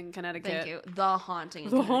 Haunting in Connecticut. Thank you. The Haunting. in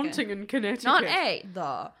The Connecticut. Haunting in Connecticut. Not a.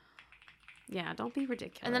 The. Yeah, don't be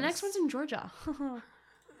ridiculous. And the next one's in Georgia.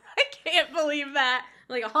 I can't believe that.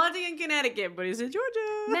 Like a Haunting in Connecticut, but he's in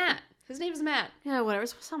Georgia. Matt. His name is Matt. Yeah, whatever.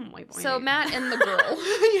 Some white boy. So name. Matt and the girl.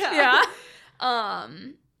 Yeah.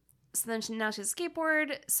 So then now she has a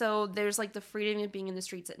skateboard. So there's like the freedom of being in the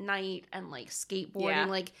streets at night and like skateboarding, Yeah.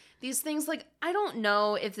 like these things. Like I don't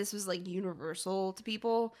know if this was like universal to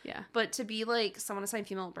people, Yeah. but to be like someone assigned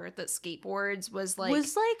female at birth that skateboards was like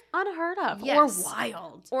unheard of Yes. or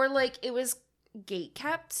wild. or like it was gate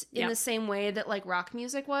kept in Yep. the same way that like rock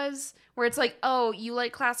music was, where it's like, oh, you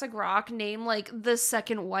like classic rock, name like the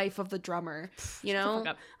second wife of the drummer, you Shut the know? fuck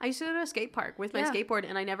up. I used to go to a skate park with my Yeah. skateboard,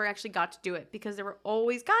 and I never actually got to do it because there were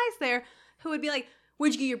always guys there who would be like,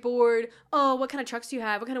 "Where'd you get your board? Oh, what kind of trucks do you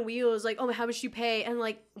have? What kind of wheels? Like, oh, how much do you pay?" And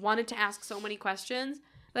like wanted to ask so many questions.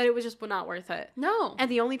 that it was just not worth it. No. And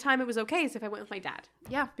the only time it was okay is if I went with my dad.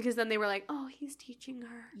 Yeah. Because then they were like, oh, he's teaching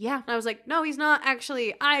her. Yeah. And I was like, no, he's not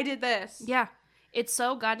actually. I did this. Yeah. It's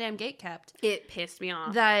so goddamn gatekept It pissed me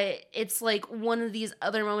off. that it's like one of these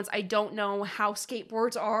other moments. I don't know how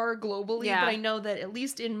skateboards are globally, Yeah. but I know that at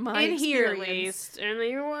least in my in here, at experience, least. In the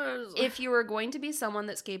US. if you are going to be someone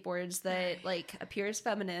that skateboards that like appears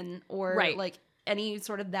feminine or Right. like any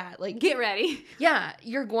sort of that, like Get ready. yeah,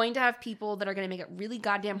 you're going to have people that are going to make it really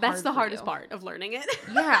goddamn hard. That's the for hardest you. part of learning it.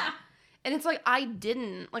 Yeah. And it's like I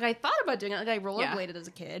thought about doing it. Like I rollerbladed as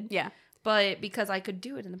a kid. Yeah. But because I could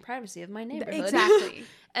do it in the privacy of my neighborhood. Exactly.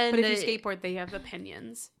 And But if you skateboard, they have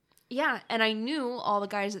opinions. yeah, and I knew all the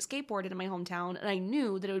guys that skateboarded in my hometown, and I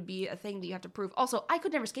knew that it would be a thing that you have to prove. Also, I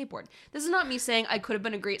could never skateboard. This is not me saying I could have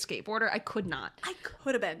been a great skateboarder. I could not. I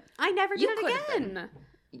could have been. I never You did could it have been. again.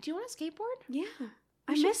 Do you want to skateboard? Yeah.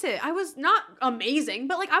 I miss it. I was not amazing,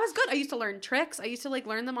 but like I was good. I used to learn tricks. I used to like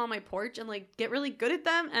learn them on my porch and like get really good at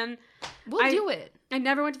them. And We'll do it. I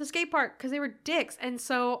never went to the skate park because they were dicks. And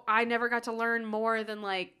so I never got to learn more than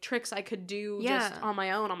like tricks I could do just on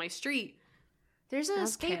my own on my street. There's I a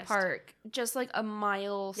was skate pissed. park just like a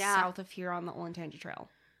mile south of here on the Olentangy Trail.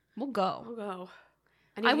 We'll go. I'll go.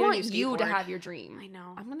 I need to get a new want you to skateboard. have your dream. I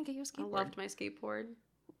know. I'm gonna get you a I skateboard. loved my skateboard.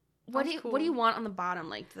 What That's do you cool. want on the bottom?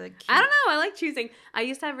 Like the cute... I don't know. I like choosing. I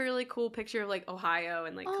used to have a really cool picture of like Ohio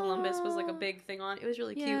and like Columbus was like a Aw. big thing on. It was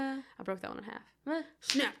really cute. Yeah. I broke that one in half. Eh.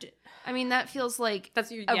 Snapped it. I mean, that feels like That's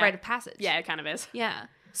your a rite of passage. Yeah, it kind of is. Yeah.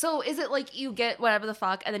 So is it like you get whatever the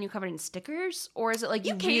fuck and then you cover it in stickers, or is it like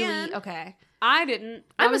you, You really can. okay? I didn't.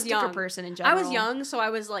 I I'm was a sticker young. person in general. I was young, so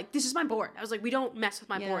I was like, "This is my board." I was like, "We don't mess with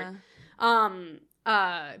my board."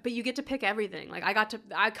 Yeah. But you get to pick everything. Like I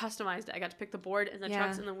customized it. I got to pick the board and the Yeah.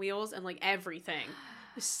 trucks and the wheels and like everything.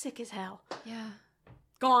 It was sick as hell. Yeah.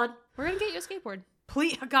 Gone. We're gonna get you a skateboard.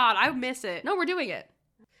 Please, God, I miss it. No, we're doing it.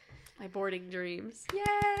 My boarding dreams. Yay!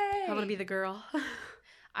 I'm gonna be the girl.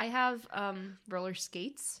 I have roller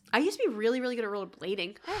skates. I used to be really, really good at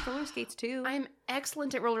rollerblading. I have roller skates too. I am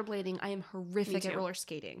excellent at rollerblading. I am horrific Me at too. roller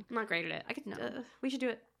skating. I'm not great at it. I could. No. We should do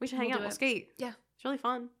it. We should hang We'll out. do We'll it. skate. Yeah. It's really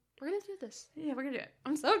fun. We're gonna do this. Yeah, we're gonna do it.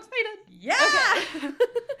 I'm so excited. Yeah. Okay.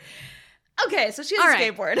 Okay, so she has All a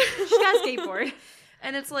right. skateboard. She got a skateboard.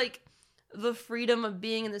 And it's like the freedom of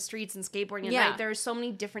being in the streets and skateboarding at Yeah. night. There are so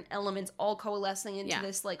many different elements all coalescing into Yeah.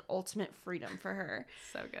 this like ultimate freedom for her.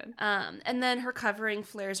 So good. And then her covering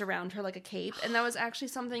flares around her like a cape. And that was actually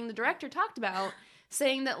something the director talked about,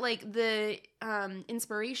 saying that like the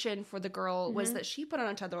inspiration for the girl was that she put on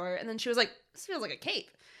a chador and then she was like, this feels like a cape.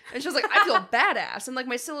 And she was like, I feel badass. And like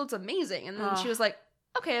my silhouette's amazing. And then she was like,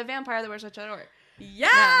 okay, a vampire that wears a chador.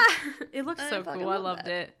 Yeah. It looks I so fucking cool. I love loved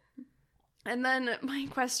that. it. And then my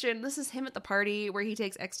question, this is him at the party where he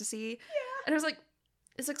takes ecstasy. Yeah. And I was like,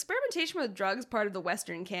 is experimentation with drugs part of the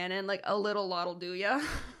Western canon? Like a little lot'll do ya?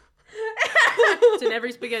 It's in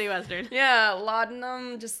every spaghetti western. Yeah,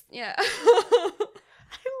 laudanum, just, yeah. I love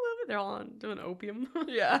it. They're all on doing opium.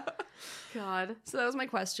 Yeah. God. So that was my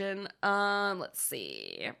question. Let's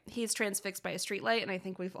see. He's transfixed by a streetlight, and I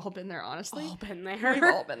think we've all been there, honestly. All been We've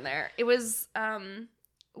there. all been there. It was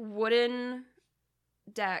wooden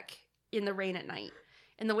deck in the rain at night.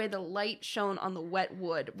 And the way the light shone on the wet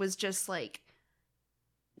wood was just like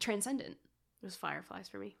transcendent. It was fireflies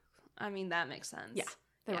for me. I mean, that makes sense. Yeah.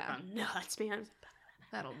 They Yeah. were going nuts, man.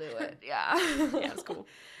 That'll do it. Yeah. Yeah, it's cool.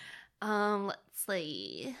 Let's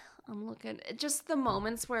see. I'm looking at just the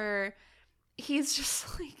moments where he's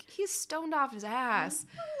just like, he's stoned off his ass.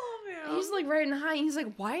 I love He's like riding high and he's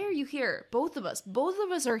like, why are you here? Both of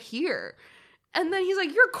us are here. And then he's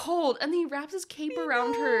like, you're cold. And then he wraps his cape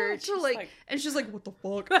around her to She's like, and she's like, what the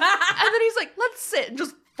fuck? I And then he's like, let's sit, and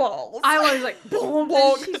just falls. was like, boom,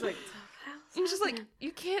 boom. and she's like, And she's like,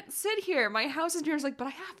 you can't sit here. My house is yours. Like, but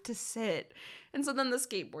I have to sit. And so then the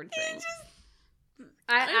skateboard thing.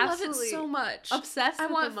 I love it absolutely so much. obsessed I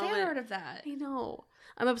with want the fan moment. art of that. I know.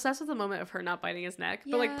 I'm obsessed with the moment of her not biting his neck,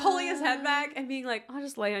 but like pulling his head back and being like, I'll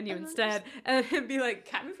just lay on you And then instead. And then be like,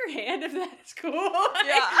 can I move your hand if that's cool?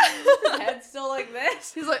 Yeah. His head's still like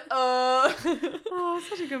this. He's like, Oh,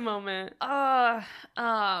 such a good moment.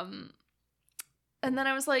 And then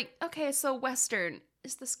I was like, okay, so Western.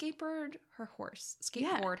 Is the skateboard her horse?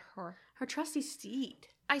 Skateboard her. Her trusty steed.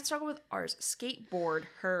 I struggle with ours. Skateboard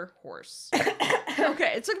her horse.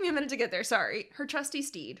 Okay, it took me a minute to get there. Sorry. Her trusty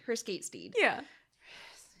steed. Her skate steed. Yeah.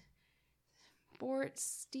 Board,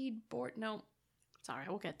 steed, board. No. Sorry,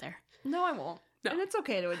 we'll get there. No, I won't. No. And it's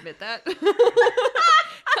okay to admit that.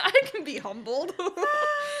 I can be humbled.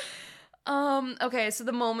 Okay, so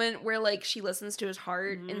the moment where like she listens to his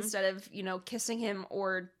heart Mhm. instead of, you know, kissing him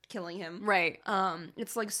or killing him. Right.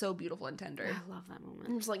 It's like so beautiful and tender. I love that I'm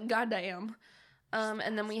moment. just like, goddamn.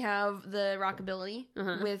 And then we have the rockabilly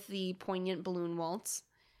Uh-huh. with the poignant balloon waltz.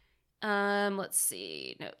 Let's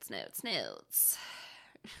see. Notes.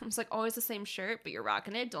 It's like always the same shirt, but you're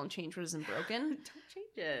rocking it. Don't change what isn't broken. Don't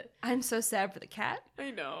change it. I'm so sad for the cat.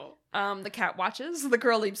 I know. The cat watches. The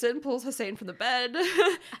girl leaps in, pulls Hussein from the bed,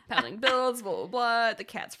 pounding bills, blah, blah, blah. The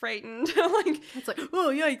cat's frightened. Like, It's like,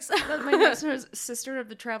 oh, yikes. my next note is sister of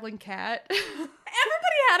the traveling cat.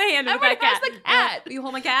 Everybody had a hand in Everybody that cat. has the cat. You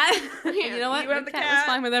hold my cat? And Yeah, you know what? you have the was cat.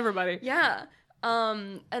 fine with everybody. Yeah.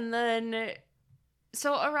 And then,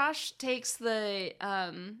 so Arash takes the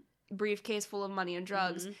briefcase full of money and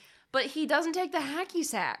drugs, Mhm. but he doesn't take the hacky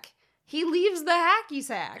sack. He leaves the hacky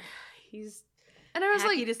sack. He's And I was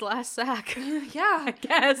hacked like, his last sack. yeah, I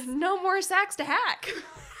guess. no more sacks to hack.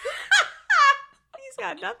 He's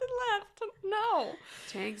got nothing left. No.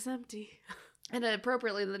 Tank's empty. And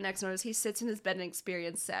appropriately, the next note is he sits in his bed and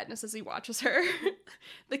experiences sadness as he watches her.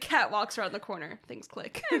 The cat walks around the corner. Things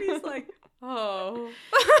click. And he's like, oh.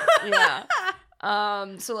 yeah.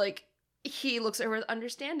 So like he looks at her with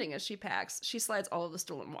understanding as she packs. She slides all of the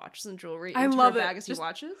stolen watches and jewelry I into love her it. bag as he Just-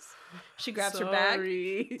 watches. She grabs her bag.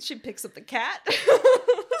 Sorry. She picks up the cat.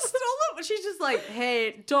 Stolen. She's just like,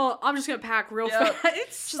 hey, don't. I'm just gonna pack real Yep. fast.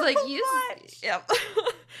 It's She's so like, much. yep.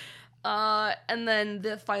 And then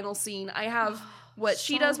the final scene, I have what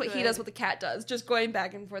she So does, what he good. does, what the cat does, just going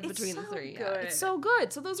back and forth It's between the so three. Yeah, good. it's so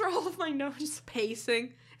good. So those are all of my notes.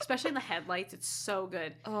 Pacing, especially in the headlights, it's so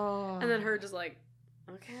good. Oh, And then her just like,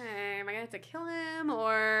 okay, am I gonna have to kill him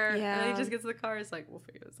or? And then Yeah. he just gets to the car. It's like, we'll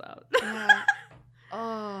figure this out. yeah.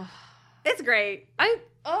 Oh, It's great. yeah,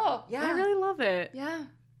 I really love it. yeah,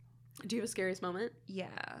 Do you have a scariest moment? yeah.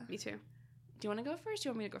 Me too. Do you want to go first? Do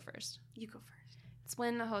you want me to go first? You go first. It's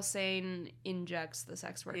when Hossein injects the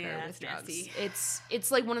sex worker Yeah, with it's drugs. nasty.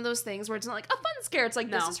 It's like one of those things where it's not like a fun scare. It's like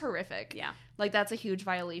this No. is horrific. Yeah. Like that's a huge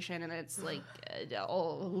violation, and it's like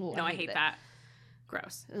oh, No, I hate that.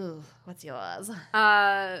 Gross. Ugh, what's yours?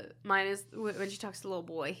 Mine is when she talks to the little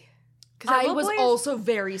boy. I was also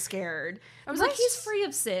very scared. I was like, What? he's free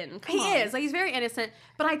of sin. Come He on. is like he's very innocent,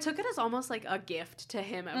 but I took it as almost like a gift to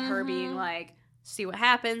him of her being Mhm. like, see what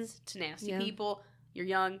happens to nasty Yeah. people. You're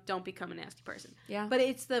young, don't become a nasty person. Yeah. But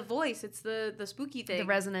it's the voice, it's the spooky thing, the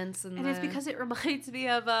resonance and it's because it reminds me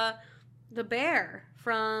of the bear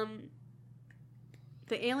from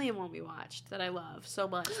the Alien one we watched that I love so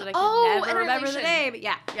much that I can never remember the Annihilation. name. But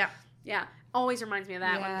Yeah. yeah, always reminds me of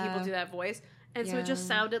that when Yeah. people do that voice. And so it just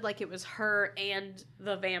Yeah. sounded like it was her and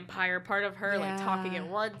the vampire part of her like talking Yeah. at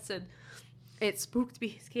once, and it spooked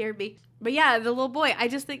me, scared me. But yeah, the little boy, I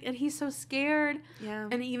just think, and he's so scared. Yeah.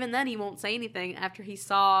 And even then, he won't say anything after he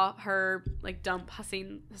saw her like dump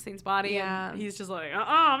Hussein's body. Yeah. And he's just like,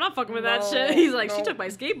 I'm not fucking with that No, shit. He's like, she no. took my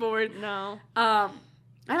skateboard. no.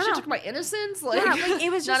 I don't She know. took my innocence. Like, Yeah, like,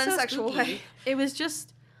 it was just not in so a sexual spooky. way. It was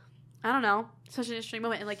just, I don't know, such an interesting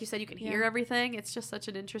moment. And like you said, you can hear Yeah. everything. It's just such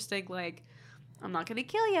an interesting, like, I'm not gonna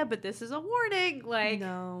kill you, but this is a warning. Like,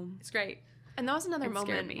 No. it's great. And that was another It scared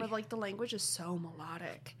moment me. where like the language is so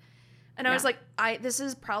melodic. And I Yeah. was like, this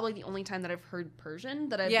is probably the only time that I've heard Persian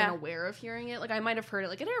that I've Yeah. been aware of hearing it. Like I might have heard it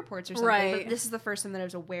like at airports or something, Right. but this is the first time that I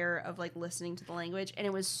was aware of like listening to the language, and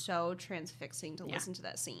it was so transfixing to Yeah. listen to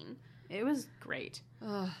that scene. It was great.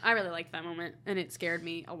 Ugh. I really liked that moment, and it scared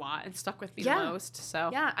me a lot and stuck with me Yeah. the most. So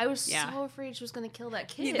Yeah, I was Yeah. so afraid she was gonna kill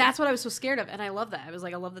that Yeah, kid. that's what I was so scared of, and I love that. I was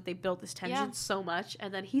like, I love that they built this tension Yeah. so much,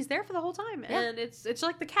 and then he's there for the whole time, Yeah. and it's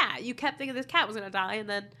like the cat. You kept thinking this cat was gonna die, and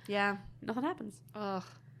then yeah. nothing happens. Ugh.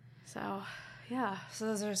 So yeah, So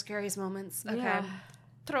those are scariest moments. Okay. Yeah.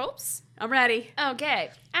 Tropes. I'm ready.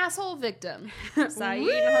 Okay. Asshole victim. Saeed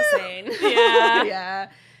Woo! Hussein. Yeah. yeah.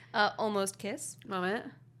 Almost kiss. Moment.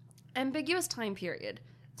 Ambiguous time period.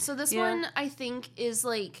 So this Yeah. one I think is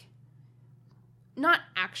like not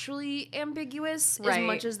actually ambiguous as Right.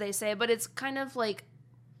 much as they say, but it's kind of like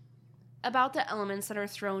about the elements that are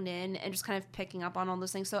thrown in and just kind of picking up on all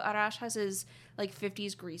those things. So Arash has his like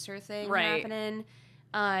 50s greaser thing Right. happening.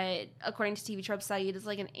 According to TV Trope, Saeed is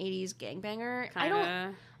like an 80s gangbanger.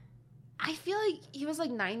 I feel like he was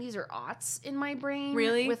like 90s or aughts in my brain.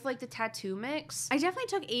 Really? With like the tattoo mix. I definitely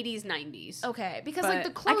took 80s, 90s. Okay, because but like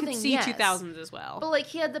the clothing, I could see yes. 2000s as well. But like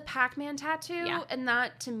he had the Pac-Man tattoo, Yeah. and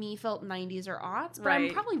that to me felt 90s or aughts. But Right.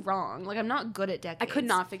 I'm probably wrong. Like I'm not good at I decades. could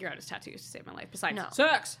not figure out his tattoos to save my life. Besides, No.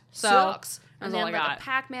 sucks. So Sucks. That's And all then I like got. a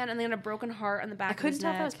Pac-Man, and then a broken heart on the back. I couldn't of his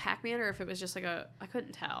tell if that was neck. Pac-Man or if it was just like a. I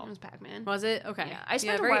couldn't tell. It was Pac-Man. Was it? Okay. Yeah, I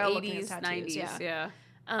spent a very while looking at tattoos, 90s. yeah.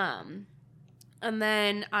 Yeah. And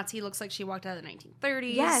then Ati looks like she walked out of the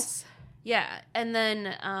 1930s. Yes. Yeah, and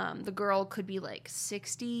then the girl could be like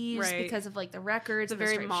 60s Right. because of like the records, It's a the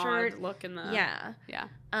very striped mod shirt. look in the... Yeah. Yeah.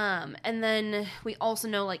 And then we also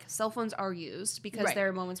know like cell phones are used because Right. there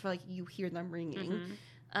are moments where like you hear them ringing.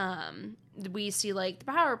 Mhm. We see like the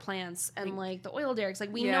power plants and like the oil derricks.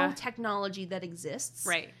 Like we Yeah. know technology that exists.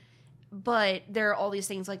 Right. But there are all these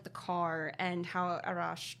things like the car and how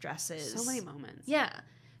Arash dresses. So many moments. Yeah.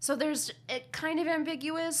 So there's it kind of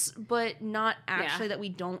ambiguous, but not actually that we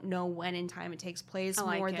don't know when in time it takes place. I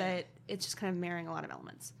like More it. that it's just kind of marrying a lot of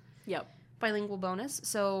elements. Yep. Bilingual bonus.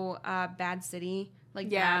 So Bad City, like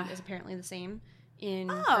Yeah. Bad is apparently the same in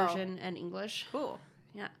Oh. Persian and English. Cool.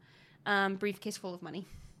 Yeah. Briefcase full of money.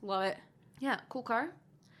 Love it. Yeah. Cool car.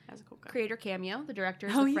 That's a cool car. Creator cameo. The director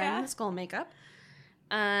is Oh, the friend yeah? with skull makeup.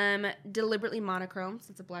 Deliberately monochrome, since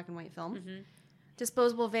it's a black and white film. Mhm.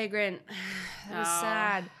 Disposable vagrant. That was Oh.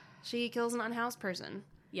 sad. She kills an unhoused person.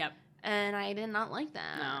 Yep. And I did not like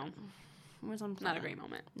that. No. It was unpleasant. Not a great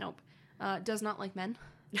moment. Nope. Does not like men.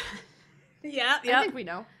 Yeah. I think we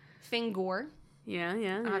know. Fingor, Yeah.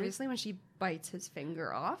 Yeah. obviously, when she bites his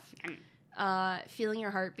finger off. Mm. Feeling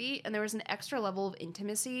your heartbeat. And there was an extra level of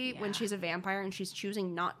intimacy when Yeah. she's a vampire and she's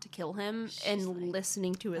choosing not to kill him She's and like,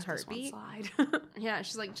 listening to his Let this one heartbeat. slide. Yeah,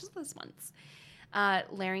 she's like, just this once.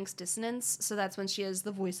 Larynx dissonance. So that's when she is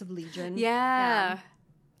the voice of Legion. Yeah.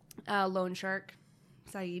 Lone Shark,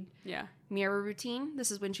 Saeed. Yeah. Mirror routine. This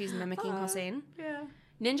is when she's mimicking Hossein. Yeah.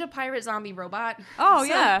 Ninja pirate zombie robot. Oh, So-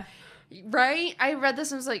 yeah. Right? I read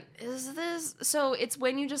this and was like, is this? So it's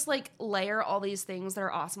when you just like layer all these things that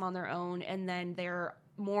are awesome on their own and then they're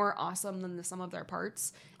more awesome than the sum of their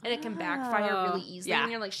parts. And it can backfire really easily. Yeah.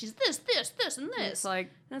 And you're like, she's this, and this. It's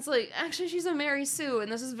like, And it's like, actually, she's a Mary Sue,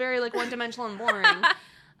 and this is very like one-dimensional and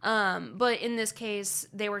boring. But in this case,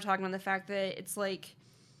 they were talking about the fact that it's like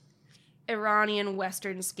Iranian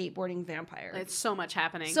Western skateboarding vampire. it's so much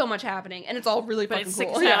happening. So much happening, and it's all really But fucking it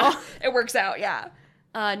cool. sticks Yeah, out. it works out. Yeah.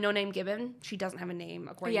 No Name Gibbon. She doesn't have a name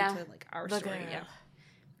according Yeah. to like our The story. girl. Yeah.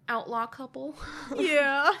 Outlaw couple.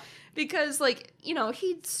 Yeah. Because like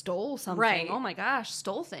he stole something. Right. Oh my gosh,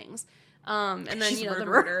 stole things. And then She's the a murder.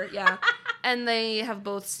 murderer. Yeah. And they have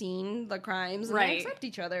both seen the crimes and they Right. accept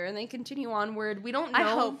each other and they continue onward. We don't know. I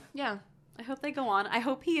hope. Yeah. I hope they go on. I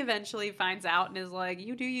hope he eventually finds out and is like,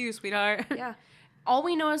 you do you, sweetheart. Yeah. All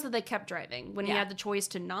we know is that they kept driving when he Yeah. had the choice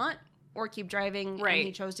to not or keep driving. Right. And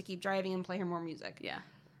he chose to keep driving and play her more music. Yeah.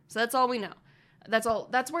 So that's all we know. That's all.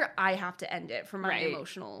 That's where I have to end it for my Right.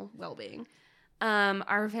 emotional well-being.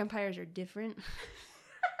 Our vampires are different.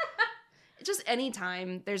 Just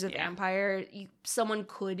anytime there's a Yeah. vampire, someone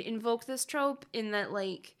could invoke this trope in that,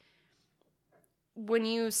 like, when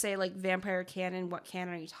you say, like, vampire canon, what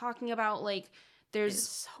canon are you talking about? Like, There's there's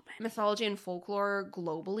so many. mythology and folklore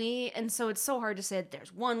globally, and so it's so hard to say that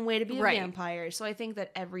there's one way to be a Right. vampire. So I think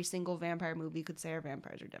that every single vampire movie could say our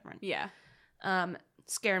vampires are different. Yeah.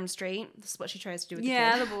 Scare 'em straight. This is what she tries to do with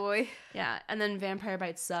Yeah, the the kid. boy. Yeah, and then vampire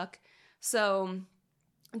bites suck. So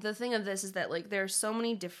the thing of this is that like there's so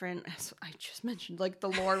many different, as I just mentioned, like the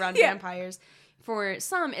lore around Yeah. vampires. For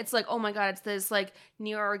some, it's like, oh my god, it's this like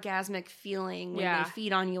near orgasmic feeling when Yeah. they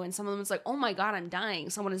feed on you, and some of them it's like, oh my god, I'm dying.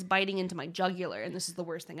 Someone is biting into my jugular, and this is the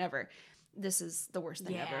worst thing ever. This is the worst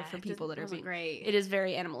thing ever for it people that are wasn't being. great. It is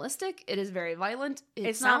very animalistic. It is very violent. It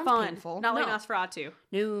It's not sounds fun. painful. Not like No. Nosferatu,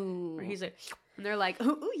 No. where he's like, and they're like,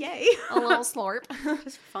 ooh, yay. a little slurp.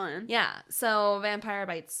 Just fun. Yeah, so vampire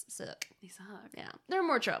bites suck. They suck. Yeah, there are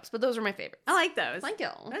more tropes, but those are my favorites. I like those. Thank you.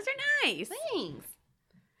 Those are nice. Thanks.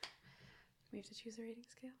 We have to choose a rating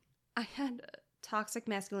scale. I had a toxic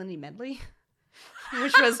masculinity medley,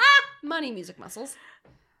 which was money, music, muscles.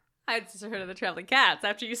 I had just heard of the Traveling Cats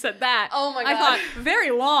after you said that. Oh my I God. thought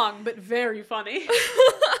very long, but very funny.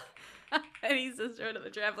 And he says heard of the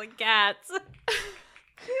Traveling Cats.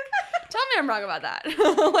 Tell me I'm wrong about that.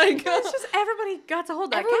 Like, It's just everybody got to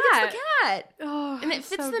hold that everyone cat. gets the cat, Oh, and it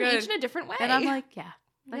fits so them good. each in a different way. And I'm like, yeah,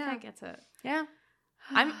 that Yeah. cat gets it. yeah.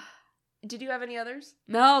 Did you have any others?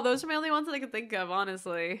 No, those are my only ones that I could think of,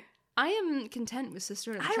 honestly. I am content with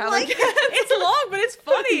Sister of the I Traveling like it. Cats. It's long, but it's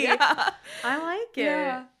funny. Yeah. I like it.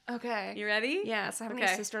 Yeah. Okay. You ready? Yeah, so having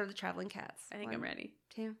Okay. a Sister of the Traveling Cats. I think I'm ready.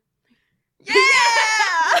 2. Yeah!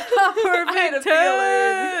 Perfect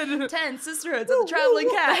 10. 10 sisterhoods of the Traveling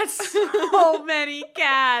Cats. That's so many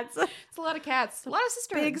cats. It's a lot of cats. A lot of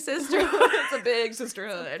sisterhoods. Big sisterhood. It's a big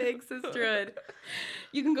sisterhood. Big sisterhood.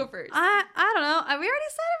 You can go first. I don't know. We already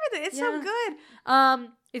said everything. It's so Yeah.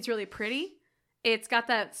 good. It's really pretty. It's got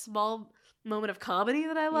that small moment of comedy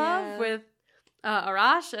that I love Yeah. with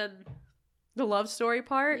Arash and the love story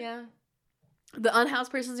part. Yeah. The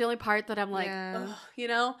unhoused person's the only part that I'm like, Yeah. ugh, you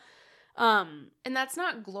know? And that's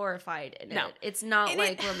not glorified in No. it. It's not And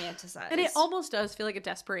like romanticized. And it almost does feel like a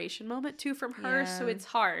desperation moment too from her. So Yeah. it's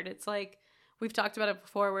hard. It's like, we've talked about it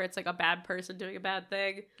before where it's like a bad person doing a bad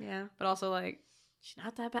thing, yeah. but also like, she's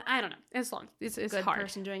not that bad. I don't know. It's long. It's Good hard.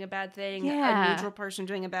 person doing a bad thing. Yeah. A neutral person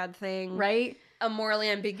doing a bad thing. Right? A morally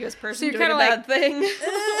ambiguous person you're doing a kinda bad thing.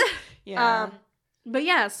 Yeah. But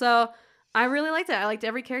yeah, so I really liked it. I liked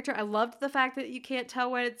every character. I loved the fact that you can't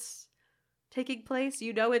tell when it's taking place.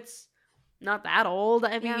 You know it's not that old.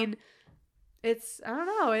 I Yeah. mean, it's, I don't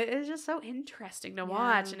know, it's just so interesting to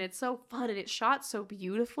watch, Yeah. and it's so fun, and it's shot so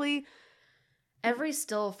beautifully. Every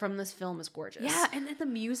still from this film is gorgeous. Yeah, and then the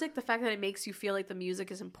music, the fact that it makes you feel like the music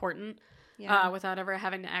is important Yeah. without ever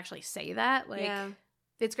having to actually say that. Like, yeah.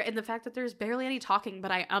 it's great. And the fact that there's barely any talking, but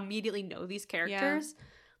I immediately know these characters.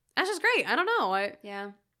 That's just great. I don't know. I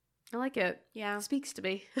like it. Yeah. It speaks to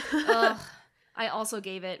me. Ugh. I also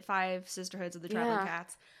gave it 5 Sisterhoods of the Traveling Yeah.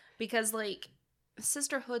 Cats because, like,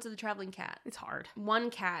 Sisterhoods of the Traveling Cat. It's hard. One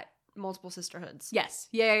cat, multiple sisterhoods. Yes.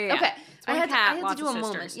 Yeah. Okay. It's one cat, I had lots to do of a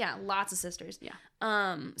sisters. moment. Yeah, lots of sisters.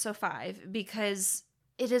 Yeah. So 5 because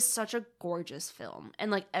it is such a gorgeous film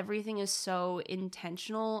and like everything is so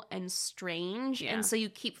intentional and strange, Yeah. and so you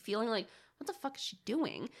keep feeling like, what the fuck is she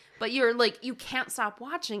doing? But you're like, you can't stop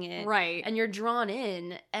watching it, Right. and you're drawn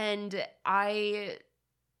in. And I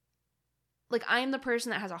am the person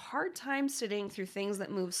that has a hard time sitting through things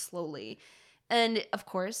that move slowly. And of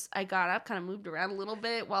course, I got up, kind of moved around a little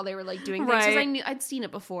bit while they were like doing things because Right. I'd seen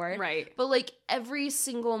it before. Right. But like every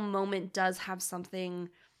single moment does have something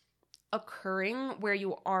occurring where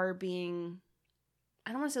you are being,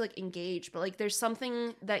 I don't want to say like engaged, but like there's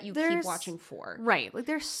something that you keep There's- watching for. Right. Like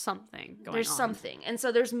there's something going on. There's something. And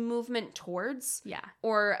so there's movement towards Yeah.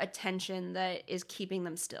 or attention that is keeping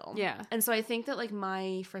them still. Yeah. And so I think that like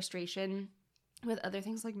my frustration with other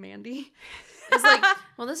things like Mandy is like,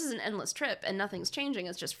 well, this is an endless trip and nothing's changing.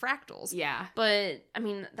 It's just fractals. Yeah. But I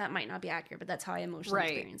mean, that might not be accurate, but that's how I emotionally Right.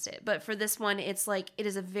 experienced it. But for this one, it's like it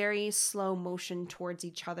is a very slow motion towards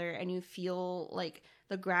each other, and you feel like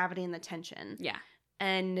the gravity and the tension. Yeah.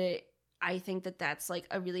 And I think that that's like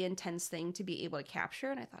a really intense thing to be able to capture,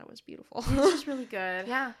 and I thought it was beautiful. It's just really good.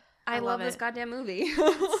 Yeah. I love love this it. goddamn movie. It's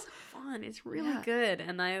so fun. It's really Yeah. good,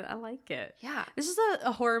 and I like it. Yeah. This is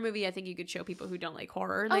a horror movie I think you could show people who don't like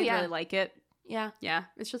horror, and Oh, they yeah. really like it. Yeah. Yeah.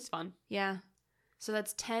 It's just fun. Yeah. So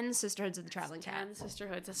that's 10 Sisterhoods of the Traveling Cat. 10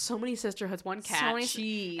 sisterhoods. That's so many sisterhoods. One cat. So many-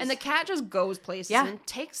 Jeez. And the cat just goes places Yeah. and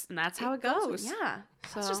takes. And that's how it goes. Yeah.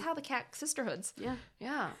 That's So- just how the cat sisterhoods. Yeah.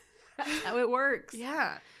 Yeah. That's how it works.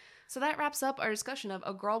 Yeah. So that wraps up our discussion of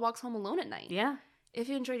A Girl Walks Home Alone at Night. Yeah. If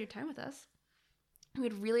you enjoyed your time with us,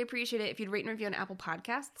 we'd really appreciate it if you'd rate and review on Apple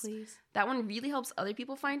Podcasts. Please. That one really helps other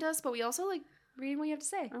people find us, but we also like reading what you have to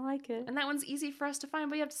say. I like it. And that one's easy for us to find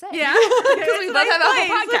what you have to say. Yeah. Because we It's a both have nice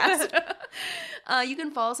Apple place. Podcasts. You can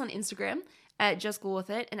follow us on Instagram at Just Cool With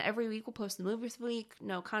It. And every week we'll post the movie of the week,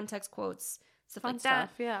 no context quotes, stuff Fun like that.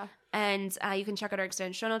 stuff. Yeah. And you can check out our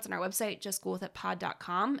extended show notes on our website,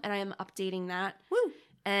 justcoolwithitpod.com. And I am updating that. Woo.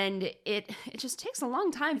 And it just takes a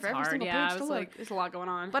long time for every single Yeah. page to It's look. like there's a lot going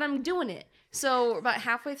on. But I'm doing it. So we're about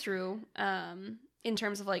halfway through in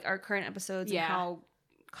terms of like our current episodes Yeah. and how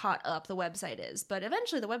caught up the website is. But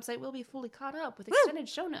eventually the website will be fully caught up with extended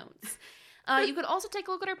show notes. You could also take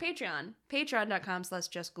a look at our Patreon,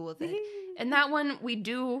 patreon.com/justcoolwithit. And that one we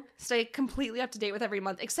do stay completely up to date with every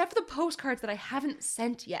month, except for the postcards that I haven't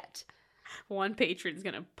sent yet. One patron's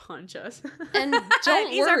gonna punch us. And don't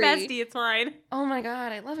He's our worry. bestie. It's fine. Oh my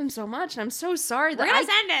god, I love him so much, and I'm so sorry that We're gonna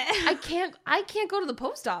send it. I can't go to the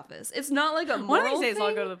post office. It's not like a One moral of these days I'll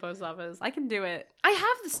thing. go to the post office. I can do it. I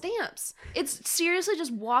have the stamps. It's seriously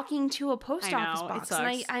just walking to a post I office know, it box,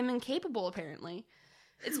 and sucks. I'm incapable apparently.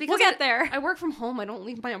 It's because We'll get there. I work from home. I don't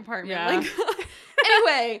leave my apartment. Yeah. Like,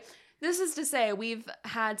 anyway, this is to say we've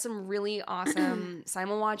had some really awesome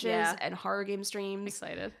simul watches Yeah. and horror game I'm streams.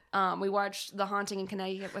 excited. We watched The Haunting in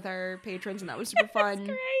Connecticut with our patrons, and that was super fun.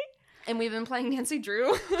 Great. And we've been playing Nancy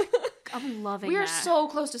Drew. I'm loving We are that. so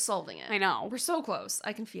close to solving it. I know. We're so close.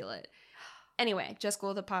 I can feel it. Anyway, Just Cool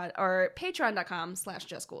With It Pod, or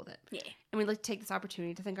patreon.com/justcoolwithit. Yeah. And we'd like to take this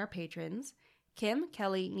opportunity to thank our patrons: Kim,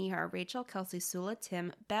 Kelly, Nihar, Rachel, Kelsey, Sula,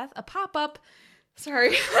 Tim, Beth, a pop-up. Sorry.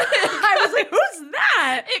 I was like, who's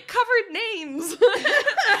that? It covered names.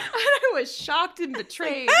 I was shocked and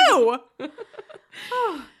betrayed. Who?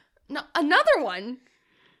 No, another one.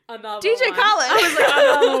 Another DJ one. Khaled. I was like,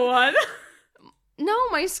 another one. No,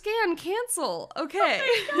 my scan cancel. Okay.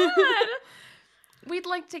 God. We'd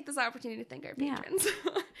like to take this opportunity to thank our Yeah. patrons.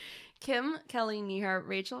 Kim, Kelly, Nihar,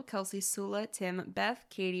 Rachel, Kelsey, Sula, Tim, Beth,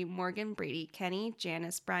 Katie, Morgan, Brady, Kenny,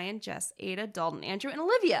 Janice, Brian, Jess, Ada, Dalton, Andrew, and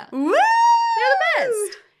Olivia. Woo! They're the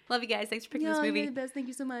best. Love you guys. Thanks for picking this You're movie. the best. Thank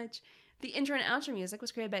you so much. The intro and outro music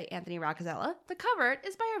was created by Anthony Roccazella. The cover art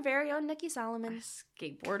is by our very own Nikki Solomon.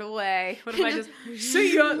 Skateboard away. What if I just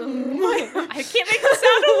see ya? I can't make the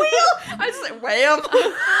sound of wheel. I just like wham.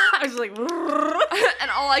 I was like,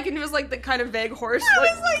 And all I can do is like the kind of vague horse. I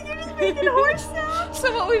was like, you're just making horse sounds.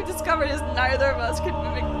 So what we've discovered is neither of us can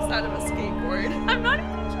mimic the sound of a skateboard. I'm not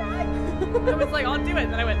even gonna try. I was like, I'll do it.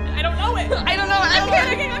 And then I went, I don't know it. I don't know.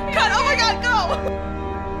 Okay. Cut. Oh my god, go.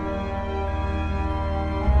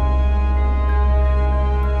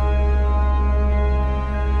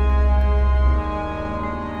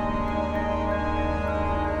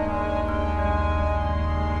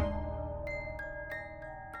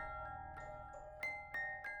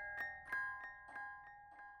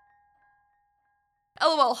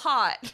 LOL hot.